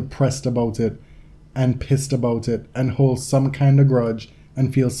to feel pressed about it and pissed about it and hold some kind of grudge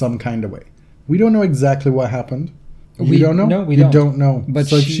and feel some kind of way. We don't know exactly what happened. We don't know? No, we you don't. don't know. But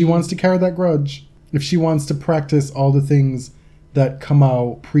so if she wants to carry that grudge, if she wants to practice all the things that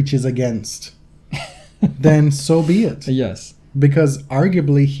Kamau preaches against, then so be it. Yes. Because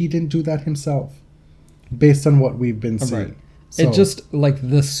arguably he didn't do that himself, based on what we've been seeing. Right. So, It just, like,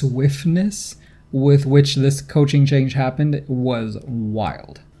 the swiftness with which this coaching change happened was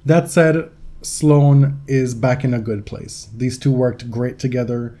wild. that said, Sloane is back in a good place. These two worked great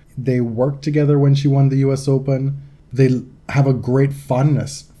together. They worked together when she won the US Open. They have a great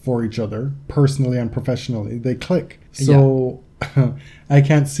fondness for each other, personally and professionally. They click. So I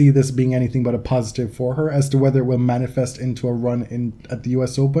can't see this being anything but a positive for her. As to whether it will manifest into a run at the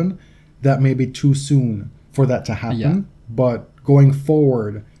US Open, that may be too soon for that to happen. Yeah. But going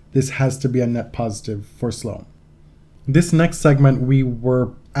forward, this has to be a net positive for Sloane. This next segment, we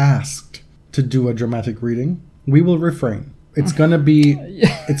were asked to do a dramatic reading. We will refrain. It's gonna be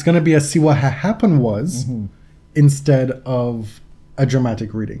a see what happened was instead of a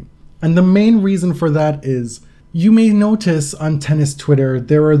dramatic reading. And the main reason for that is you may notice on tennis Twitter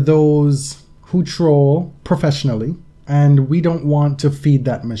there are those who troll professionally, and we don't want to feed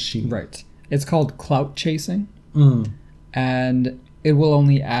that machine. Right. It's called clout chasing. And it will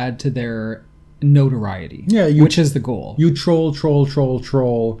only add to their notoriety. Yeah, which is the goal. You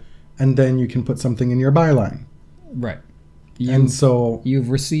troll, and then you can put something in your byline. Right. And so You've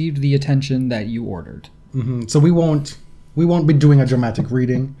received the attention that you ordered. so we won't be doing a dramatic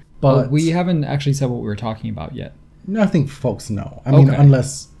reading, but We haven't actually said what we were talking about yet. I think folks know. I mean, Okay.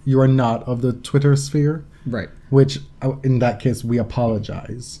 unless you are not of the Twitter sphere, Right. which in that case we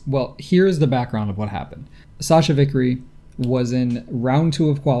apologize. Well, here's the background of what happened. Sasha Vickery was in round 2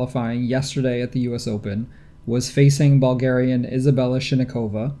 of qualifying yesterday at the US Open, was facing Bulgarian Isabella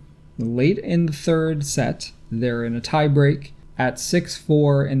Shinikova. Late in the third set, they're in a tiebreak. At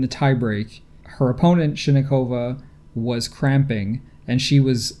 6-4 in the tiebreak, her opponent, Shinikova, was cramping, and she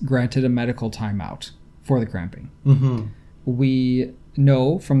was granted a medical timeout for the cramping. We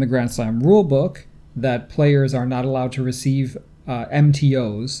know from the Grand Slam rulebook that players are not allowed to receive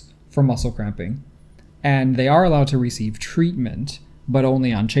MTOs for muscle cramping, and they are allowed to receive treatment, but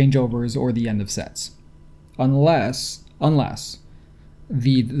only on changeovers or the end of sets, unless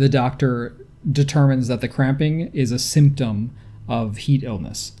the doctor determines that the cramping is a symptom of heat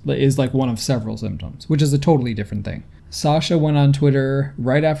illness, is like one of several symptoms, which is a totally different thing. Sasha went on Twitter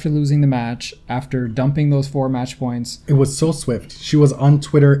right after losing the match, after dumping those 4 match points. It was so swift. She was on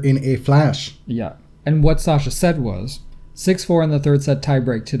Twitter in a flash. Yeah. And what Sasha said was, 6-4 in the third set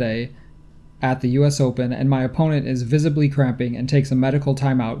tiebreak today at the US Open, and my opponent is visibly cramping and takes a medical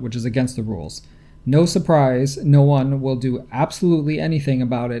timeout, which is against the rules. No surprise, no one will do absolutely anything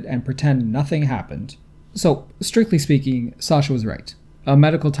about it and pretend nothing happened. So, strictly speaking, Sasha was right. A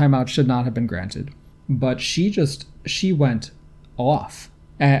medical timeout should not have been granted. But she went off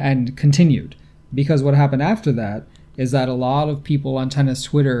and continued. Because what happened after that is that a lot of people on tennis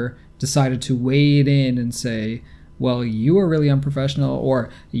Twitter decided to wade in and say, well, you were really unprofessional, or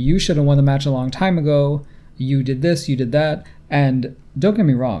you should have won the match a long time ago, you did this, you did that. And don't get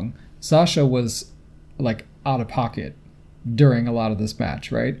me wrong, Sasha was like out of pocket during a lot of this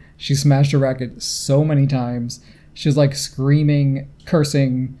match, right? She smashed her racket so many times. She was like screaming,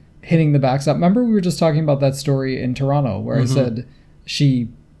 cursing, hitting the backstop. Remember we were just talking about that story in Toronto where I said she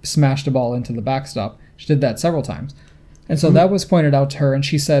smashed a ball into the backstop. She did that several times. And so that was pointed out to her, and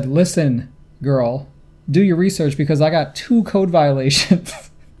she said, listen, girl, do your research because I got 2 code violations.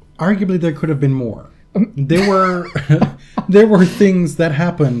 Arguably, there could have been more. There were things that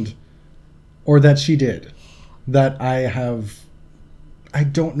happened or that she did that I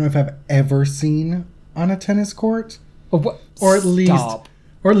don't know if I've ever seen on a tennis court. Or at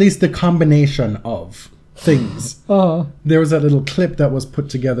least the combination of things. There was that little clip that was put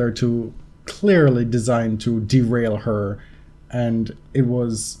together to clearly designed to derail her, and it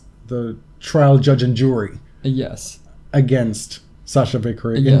was the trial judge and jury against Sasha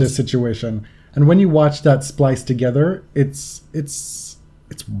Vickery in this situation. And when you watch that spliced together, it's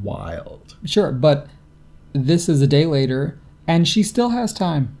wild. Sure, but this is a day later, and she still has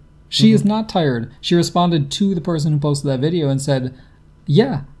time. She is not tired. She responded to the person who posted that video and said,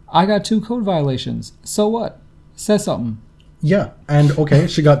 Yeah, I got 2 code violations. So what? Say something. Yeah, and okay,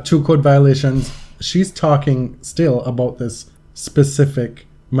 she got 2 code violations. She's talking still about this specific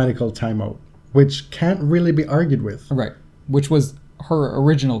medical timeout, which can't really be argued with. Right. Which was her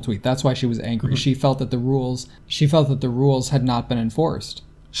original tweet. That's why she was angry. She felt that the rules had not been enforced.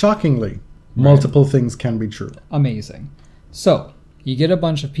 Shockingly, multiple things can be true. Amazing. So, you get a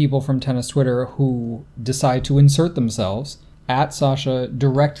bunch of people from tennis Twitter who decide to insert themselves at Sasha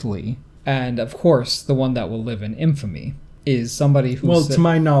directly, and of course, the one that will live in infamy is somebody who Well, to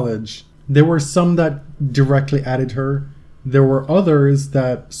my knowledge, there were some that directly added her. There were others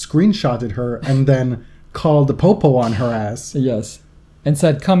that screenshotted her and then called the popo on her ass. Yes. And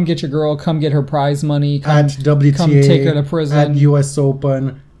said, come get your girl, come get her prize money, At WTA, come take her to prison. at US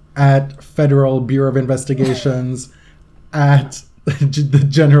Open, at Federal Bureau of Investigations, at the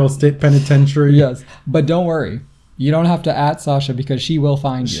General State Penitentiary. Yes. But don't worry. You don't have to at Sasha because she will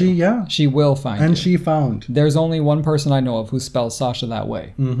find you. She will find you. And she found. There's only one person I know of who spells Sasha that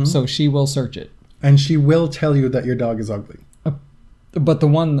way. So she will search it. And she will tell you that your dog is ugly. But the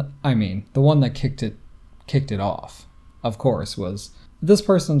one that kicked it off, of course, was this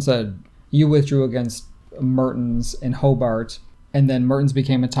person said you withdrew against Mertens in Hobart, and then Mertens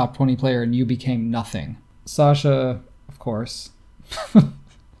became a top 20 player and you became nothing. Sasha, of course,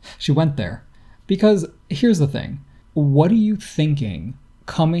 she went there. Because here's the thing. What are you thinking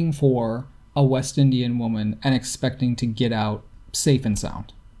coming for a West Indian woman and expecting to get out safe and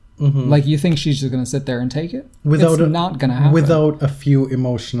sound? Like, you think she's just going to sit there and take it? It's not going to happen. Without a few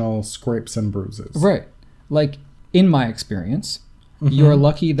emotional scrapes and bruises. Right. Like, in my experience, you're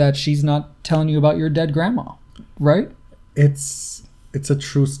lucky that she's not telling you about your dead grandma. Right? It's a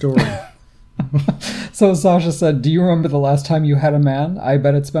true story. So Sasha said, do you remember the last time you had a man? I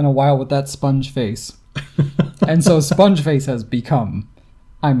bet it's been a while with that sponge face. And so sponge face has become,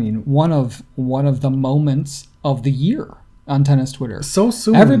 one of the moments of the year on tennis Twitter. So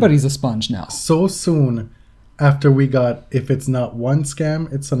soon. Everybody's a sponge now. So soon after we got, if it's not one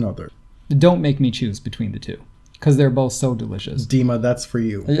scam, it's another. Don't make me choose between the two, because they're both so delicious. Dima, that's for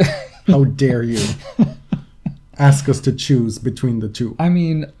you. How dare you ask us to choose between the two?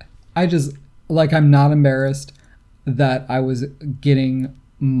 I'm not embarrassed that I was getting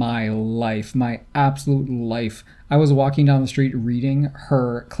my absolute life. I was walking down the street reading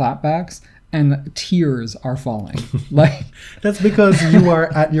her clapbacks and tears are falling. That's because you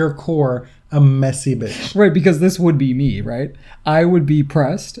are at your core a messy bitch. Right, because this would be me, right? I would be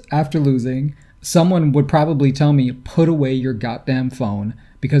pressed after losing. Someone would probably tell me, put away your goddamn phone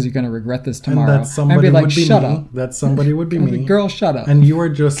because you're going to regret this tomorrow. And that somebody would be shut me. up. That somebody would be me. Girl, shut up. And you were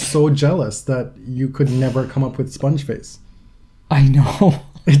just so jealous that you could never come up with sponge face. I know.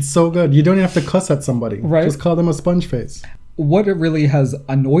 It's so good. You don't even have to cuss at somebody. Right. Just call them a sponge face. What really has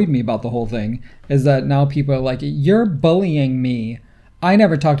annoyed me about the whole thing is that now people are like, you're bullying me. I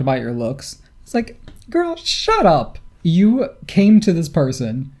never talked about your looks. It's like, girl, shut up. You came to this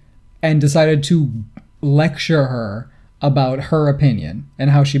person and decided to lecture her about her opinion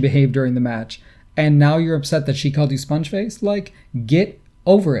and how she behaved during the match. And now you're upset that she called you sponge face? Like, get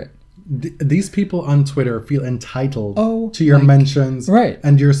over it. These people on Twitter feel entitled to your like, mentions right.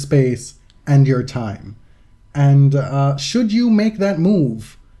 and your space and your time. And should you make that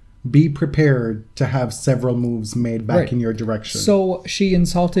move, be prepared to have several moves made back right. in your direction. So she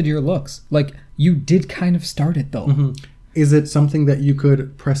insulted your looks. Like, you did kind of start it, though. Mm-hmm. Is it something that you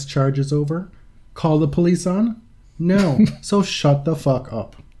could press charges over? Call the police on? No. So shut the fuck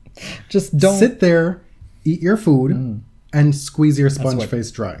up. Just don't... Sit there, eat your food, and squeeze your sponge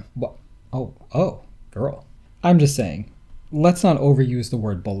face dry. What? Oh, girl. I'm just saying, let's not overuse the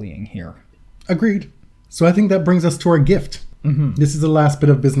word bullying here. Agreed. So I think that brings us to our gift. Mm-hmm. This is the last bit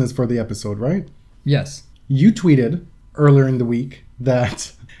of business for the episode, right? Yes. You tweeted earlier in the week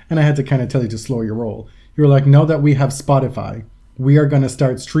that, and I had to kind of tell you to slow your roll. You were like, now that we have Spotify, we are going to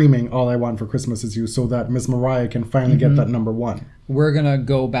start streaming All I Want for Christmas Is You so that Miss Mariah can finally get that number one. We're going to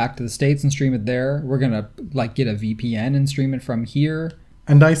go back to the States and stream it there. We're going to get a VPN and stream it from here.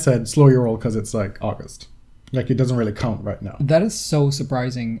 And I said, slow your roll because it's like August. Like, it doesn't really count right now. That is so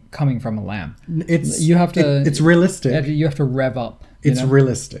surprising coming from a lamb. It's realistic. You have to rev up. It's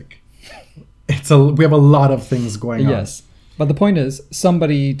realistic. We have a lot of things going on. Yes. But the point is,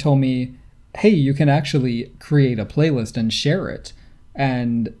 somebody told me, hey, you can actually create a playlist and share it.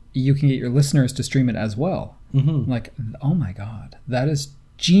 And you can get your listeners to stream it as well. Mm-hmm. I'm like, oh my God, that is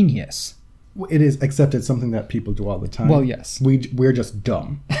genius. It is, except it's something that people do all the time. Well, yes. We're just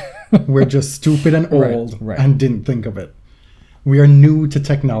dumb. We're just stupid and old right. and didn't think of it. We are new to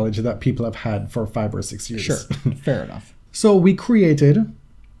technology that people have had for 5 or 6 years. Sure, fair enough. So we created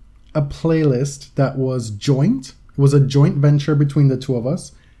a playlist that was joint. It was a joint venture between the two of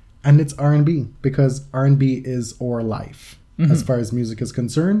us, and it's R&B because R&B is our life as far as music is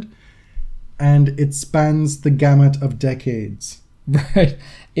concerned, and it spans the gamut of decades. Right.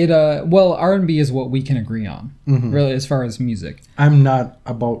 It well, R&B is what we can agree on, really, as far as music. I'm not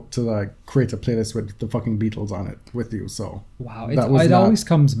about to like create a playlist with the fucking Beatles on it with you, so Wow, it always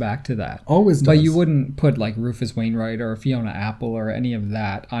comes back to that. Always does. But you wouldn't put like Rufus Wainwright or Fiona Apple or any of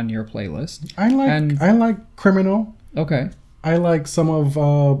that on your playlist. I like Criminal. Okay. I like some of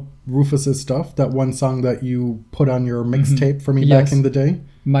Rufus's stuff. That one song that you put on your mixtape for me back in the day.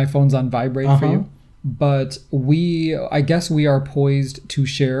 My phone's on vibrate for you. But I guess we are poised to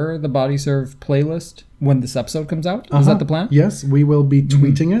share the Body Serve playlist when this episode comes out. Is that the plan? Yes, we will be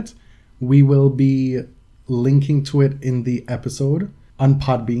tweeting it. We will be linking to it in the episode on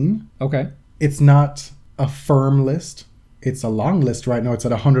Podbean. Okay. It's not a firm list. It's a long list right now. It's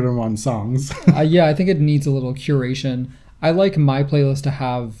at 101 songs. Yeah, I think it needs a little curation. I like my playlist to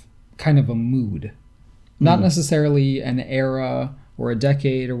have kind of a mood. Not necessarily an era or a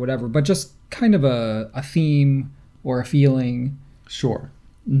decade or whatever, but just kind of a theme or a feeling. Sure.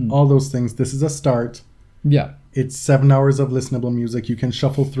 All those things. This is a start. Yeah. It's 7 hours of listenable music. You can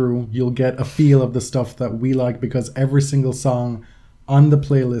shuffle through. You'll get a feel of the stuff that we like because every single song on the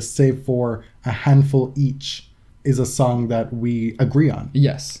playlist, save for a handful each, is a song that we agree on.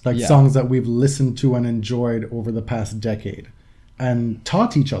 Yes. Like songs that we've listened to and enjoyed over the past decade and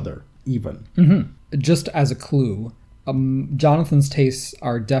taught each other even. Just as a clue, Jonathan's tastes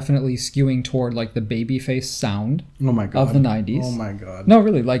are definitely skewing toward like the Babyface sound Oh my God. of the 90s. Oh my God. No,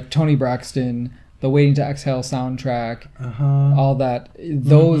 really, like Toni Braxton, the Waiting to Exhale soundtrack, all that.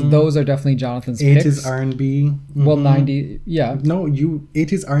 Those are definitely Jonathan's 80s picks. R&B. Well, 90s, yeah. No,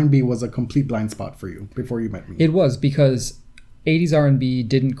 80s R&B was a complete blind spot for you before you met me. It was because 80s R&B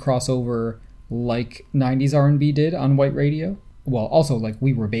didn't cross over like 90s R&B did on white radio. Well, also like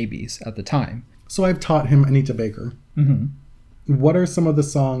we were babies at the time. So I've taught him Anita Baker. What are some of the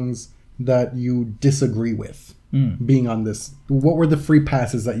songs that you disagree with being on this? What were the free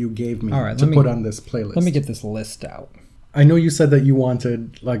passes that you gave me to put on this playlist? Let me get this list out. I know you said that you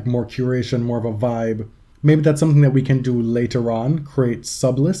wanted like more curation, more of a vibe. Maybe that's something that we can do later on, create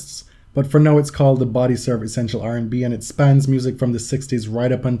sublists. But for now, it's called the Body Serve Essential R&B, and it spans music from the 60s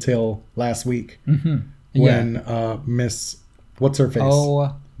right up until last week when Miss What's Her Face?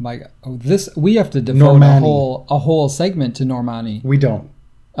 Oh my God! Oh, we have to devote a whole segment to Normani. We don't.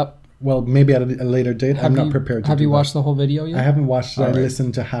 Well, maybe at a later date. I'm not prepared to. Have you watched the whole video yet? I haven't watched it. I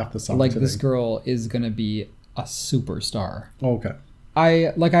listened to half the song. Like today. This girl is gonna be a superstar. Okay.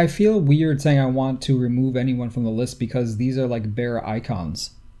 I feel weird saying I want to remove anyone from the list because these are like bare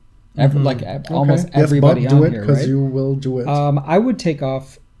icons. Almost everybody on here, right? Because you will do it. I would take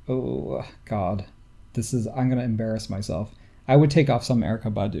off. Oh God, I'm gonna embarrass myself. I would take off some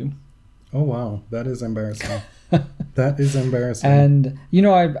Erykah Badu. Oh wow, that is embarrassing. That is embarrassing. And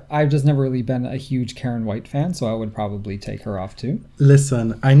I've just never really been a huge Karen White fan, so I would probably take her off too.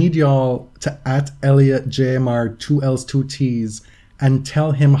 Listen, I need y'all to @ElliotJMR 2 L's 2 T's and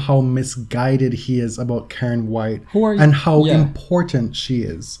tell him how misguided he is about Karen White. Who are you? And how important she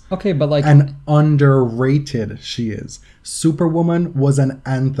is. Okay, but like and underrated she is. Superwoman was an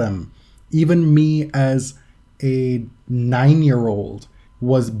anthem. Even me as a 9-year-old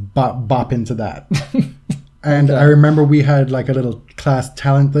was bopping to that. And I remember we had like a little class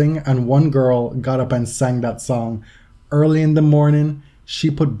talent thing, and one girl got up and sang that song early in the morning.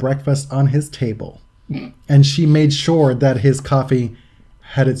 She put breakfast on his table, and she made sure that his coffee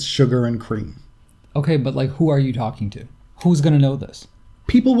had its sugar and cream. Okay, but like, who are you talking to? Who's gonna know this?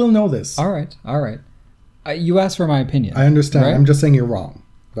 People will know this. All right. You asked for my opinion. I understand. Right? I'm just saying you're wrong.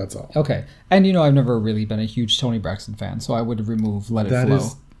 That's all. Okay. And I've never really been a huge Toni Braxton fan, so I would remove Let It Flow.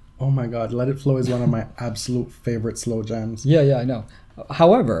 Oh my God, Let It Flow is one of my absolute favorite slow jams. Yeah, I know.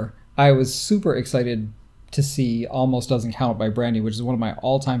 However, I was super excited to see Almost Doesn't Count by Brandy, which is one of my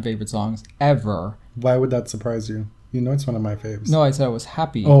all-time favorite songs ever. Why would that surprise you? It's one of my faves. No, I said I was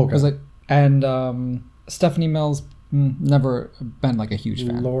happy. Oh, okay. And Stephanie Mills, never been like a huge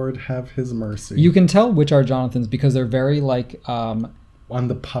fan. Lord have his mercy. You can tell which are Jonathan's because they're very like... on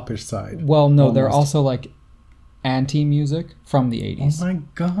the popish side. Well, no, almost. They're also like anti-music from the 80s. Oh my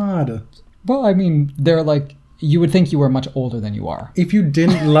God. Well, I mean, they're like, you would think you were much older than you are. If you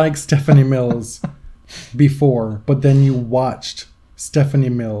didn't like Stephanie Mills before, but then you watched Stephanie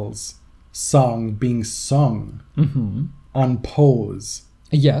Mills' song being sung on Pose.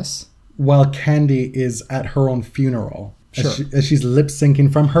 Yes. While Candy is at her own funeral. Sure. As she's lip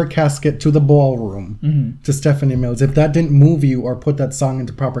syncing from her casket to the ballroom Mm-hmm. to Stephanie Mills. If that didn't move you or put that song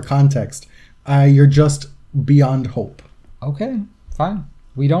into proper context, you're just beyond hope. Okay, fine.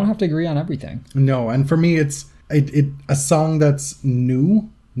 We don't have to agree on everything. No, and for me, it's a song that's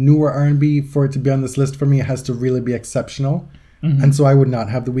newer R&B. For it to be on this list for me, it has to really be exceptional. Mm-hmm. And so I would not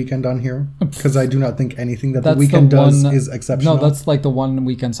have The Weeknd on here because I do not think anything that The That's Weeknd the does one- is exceptional. No, that's like the one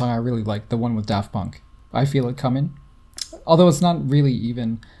Weekend song I really like, the one with Daft Punk. I Feel It Coming. Although it's not really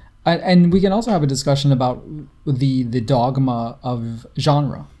even. And we can also have a discussion about the dogma of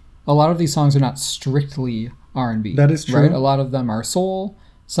genre. A lot of these songs are not strictly R&B. That is true. Right? A lot of them are soul.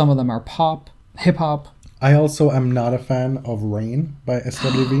 Some of them are pop, hip-hop. I also am not a fan of Rain by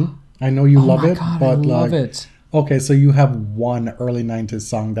SWV. I know you Oh love my it, God, but I love like, it. okay, so you have one early 90s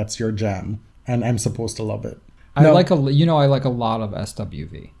song that's your jam, and I'm supposed to love it. I No, like a lot of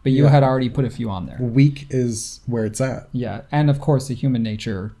SWV, but you Yeah. had already put a few on there. Weak is where it's at. Yeah, and of course the Human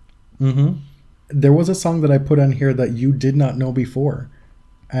Nature. Mm-hmm. There was a song that I put on here that you did not know before,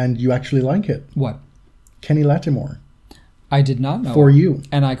 and you actually like it. What? Kenny Lattimore, I did not know. For You.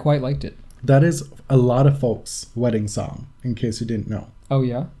 And I quite liked it. That is a lot of folks' wedding song, in case you didn't know. Oh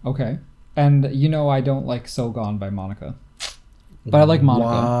yeah, okay. And I don't like "So Gone" by Monica, but I like Monica.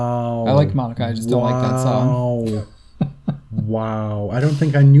 Wow. I like Monica. I just don't like that song. Wow. I don't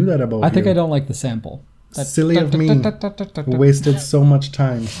think I knew that about I think you. I don't like the sample. That- Silly of me. Wasted so much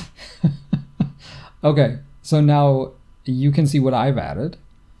time. Okay, so now you can see what I've added,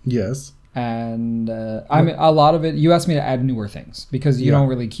 Yes. and I mean a lot of it. You asked me to add newer things because you Yeah. don't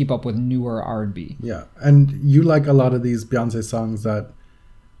really keep up with newer R&B. Yeah. And you like a lot of these Beyonce songs that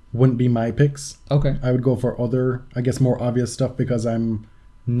wouldn't be my picks. Okay. I would go for other, I guess, more obvious stuff because I'm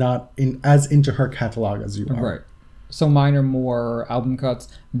not as into her catalog as you are. Right. So mine are more album cuts.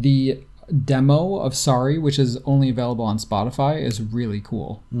 The demo of Sorry, which is only available on Spotify, is really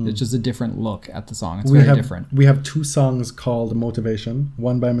cool. It's just a different look at the song. It's very different. We have two songs called Motivation,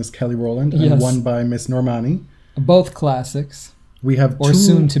 one by Miss Kelly Rowland and Yes. one by Miss Normani. Both classics, We have or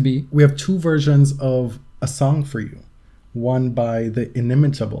soon to be. We have two versions of A Song for You. One by the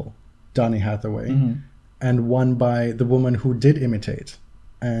inimitable Donny Hathaway Mm-hmm. and one by the woman who did imitate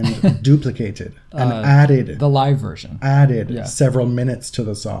and duplicated and added The live version. Yeah. several minutes to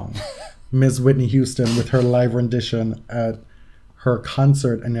the song. Ms. Whitney Houston with her live rendition at her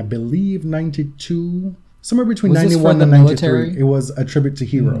concert in, I believe, 92, somewhere between Was this 91 for and the 93. military? It was a tribute to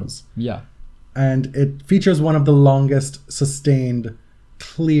heroes. Yeah. And it features one of the longest sustained,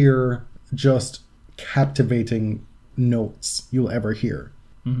 clear, just captivating notes you'll ever hear.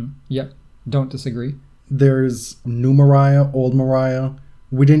 Yep. Don't disagree. There's new Mariah, old Mariah.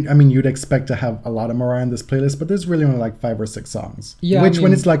 You'd expect to have a lot of Mariah in this playlist, but there's really only like 5 or 6 songs. Yeah, Which, I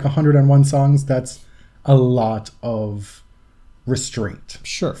when mean- it's like 101 songs, that's a lot of restraint,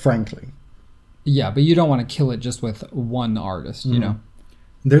 Sure. frankly. Yeah, but you don't want to kill it just with one artist, you know?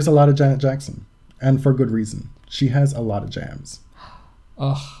 There's a lot of Janet Jackson, and for good reason. She has a lot of jams.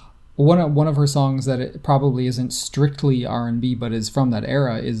 One of her songs that it probably isn't strictly R&B, but is from that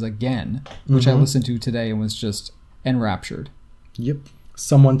era is Again, which I listened to today and was just enraptured. Yep.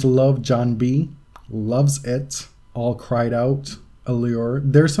 Someone to Love, John B. Loves it. All Cried Out, Allure.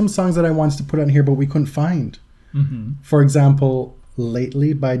 There's some songs that I wanted to put on here, but we couldn't find. For example,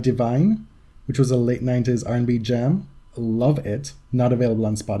 Lately by Divine, which was a late 90s R&B jam. Love it. Not available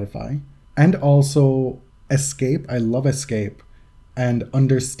on Spotify. And also Escape. I love Escape. And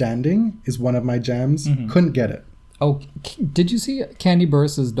Understanding is one of my jams. Couldn't get it. Oh, did you see Candy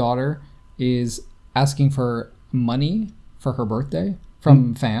Burris' daughter is asking for money for her birthday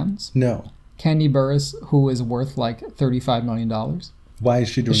from fans? No. Candy Burris, who is worth like $35 million. Why is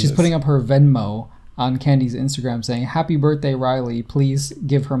she doing She's this? putting up her Venmo on Candy's Instagram saying, "Happy birthday, Riley. Please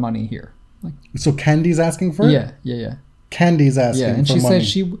give her money here." Like, So Candy's asking for it? yeah. Candy's asking Yeah, and for she money.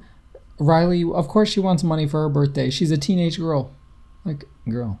 said Riley, of course she wants money for her birthday. She's a teenage girl. Like,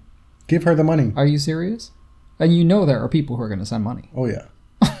 girl, Give her the money. are you serious? And you know there are people who are going to send money. Oh, yeah.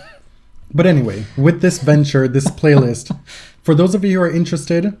 But anyway, with this venture, this playlist, for those of you who are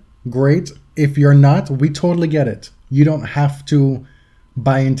interested, great. If you're not, we totally get it. You don't have to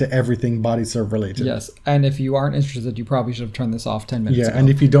buy into everything Body Serve related. Yes, and if you aren't interested, you probably should have turned this off 10 minutes Yeah, ago. and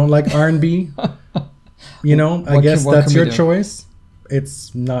if you don't like R&B, I guess what that's can we your do? choice.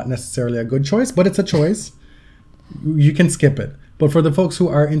 It's not necessarily a good choice, but it's a choice. You can skip it. But for the folks who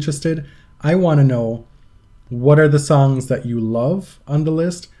are interested, I want to know, what are the songs that you love on the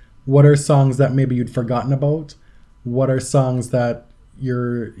list? What are songs that maybe you'd forgotten about? What are songs that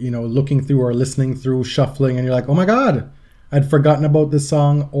you're, looking through or listening through, shuffling, and you're like, oh my God, I'd forgotten about this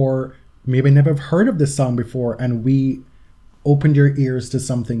song, or maybe never have heard of this song before, and we opened your ears to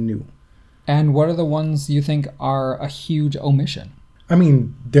something new. And what are the ones you think are a huge omission? I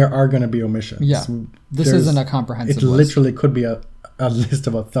mean, there are going to be omissions. Yeah. This isn't a comprehensive It list. literally could be a list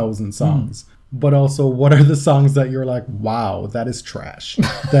of 1,000 songs. But also, what are the songs that you're like, wow, that is trash.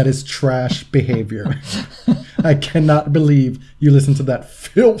 That is trash behavior. I cannot believe you listen to that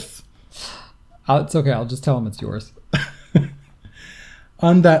filth. It's okay. I'll just tell them it's yours.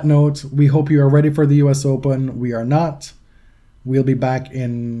 On that note, we hope you are ready for the US Open. We are not. We'll be back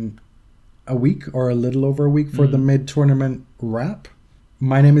in a week or a little over a week for the mid-tournament wrap.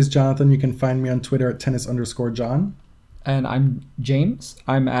 My name is Jonathan. You can find me on Twitter at tennis_John. And I'm James.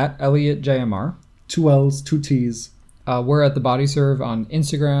 I'm at ElliotJMR. 2 L's, 2 T's. We're at The Body Serve on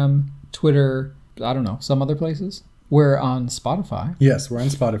Instagram, Twitter, I don't know, some other places. We're on Spotify, Yes, we're on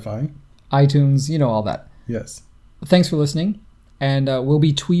Spotify. iTunes, you know, all that. Yes. Thanks for listening. And we'll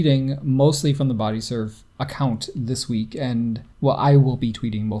be tweeting mostly from the Body Serve account this week. And, well, I will be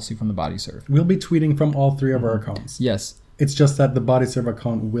tweeting mostly from the Body Serve. We'll be tweeting from all 3 of our accounts. Yes. It's just that the Body Serve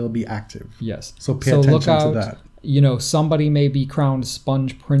account will be active. Yes. So pay attention look out, to that. You know, somebody may be crowned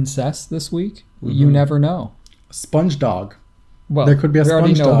Sponge Princess this week. You never know. Sponge Dog. Well, There could be a we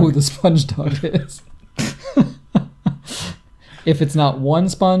already sponge know dog. who the sponge dog is. If it's not one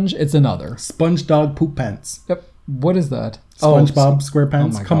sponge, it's another. Sponge Dog Poop Pants. Yep. What is that? SpongeBob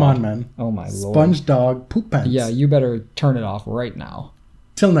SquarePants. my Come God. on, man. Oh my lord. Sponge Dog Poop Pants. Yeah, you better turn it off right now.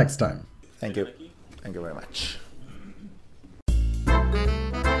 Till next time. Thank you. Thank you very much.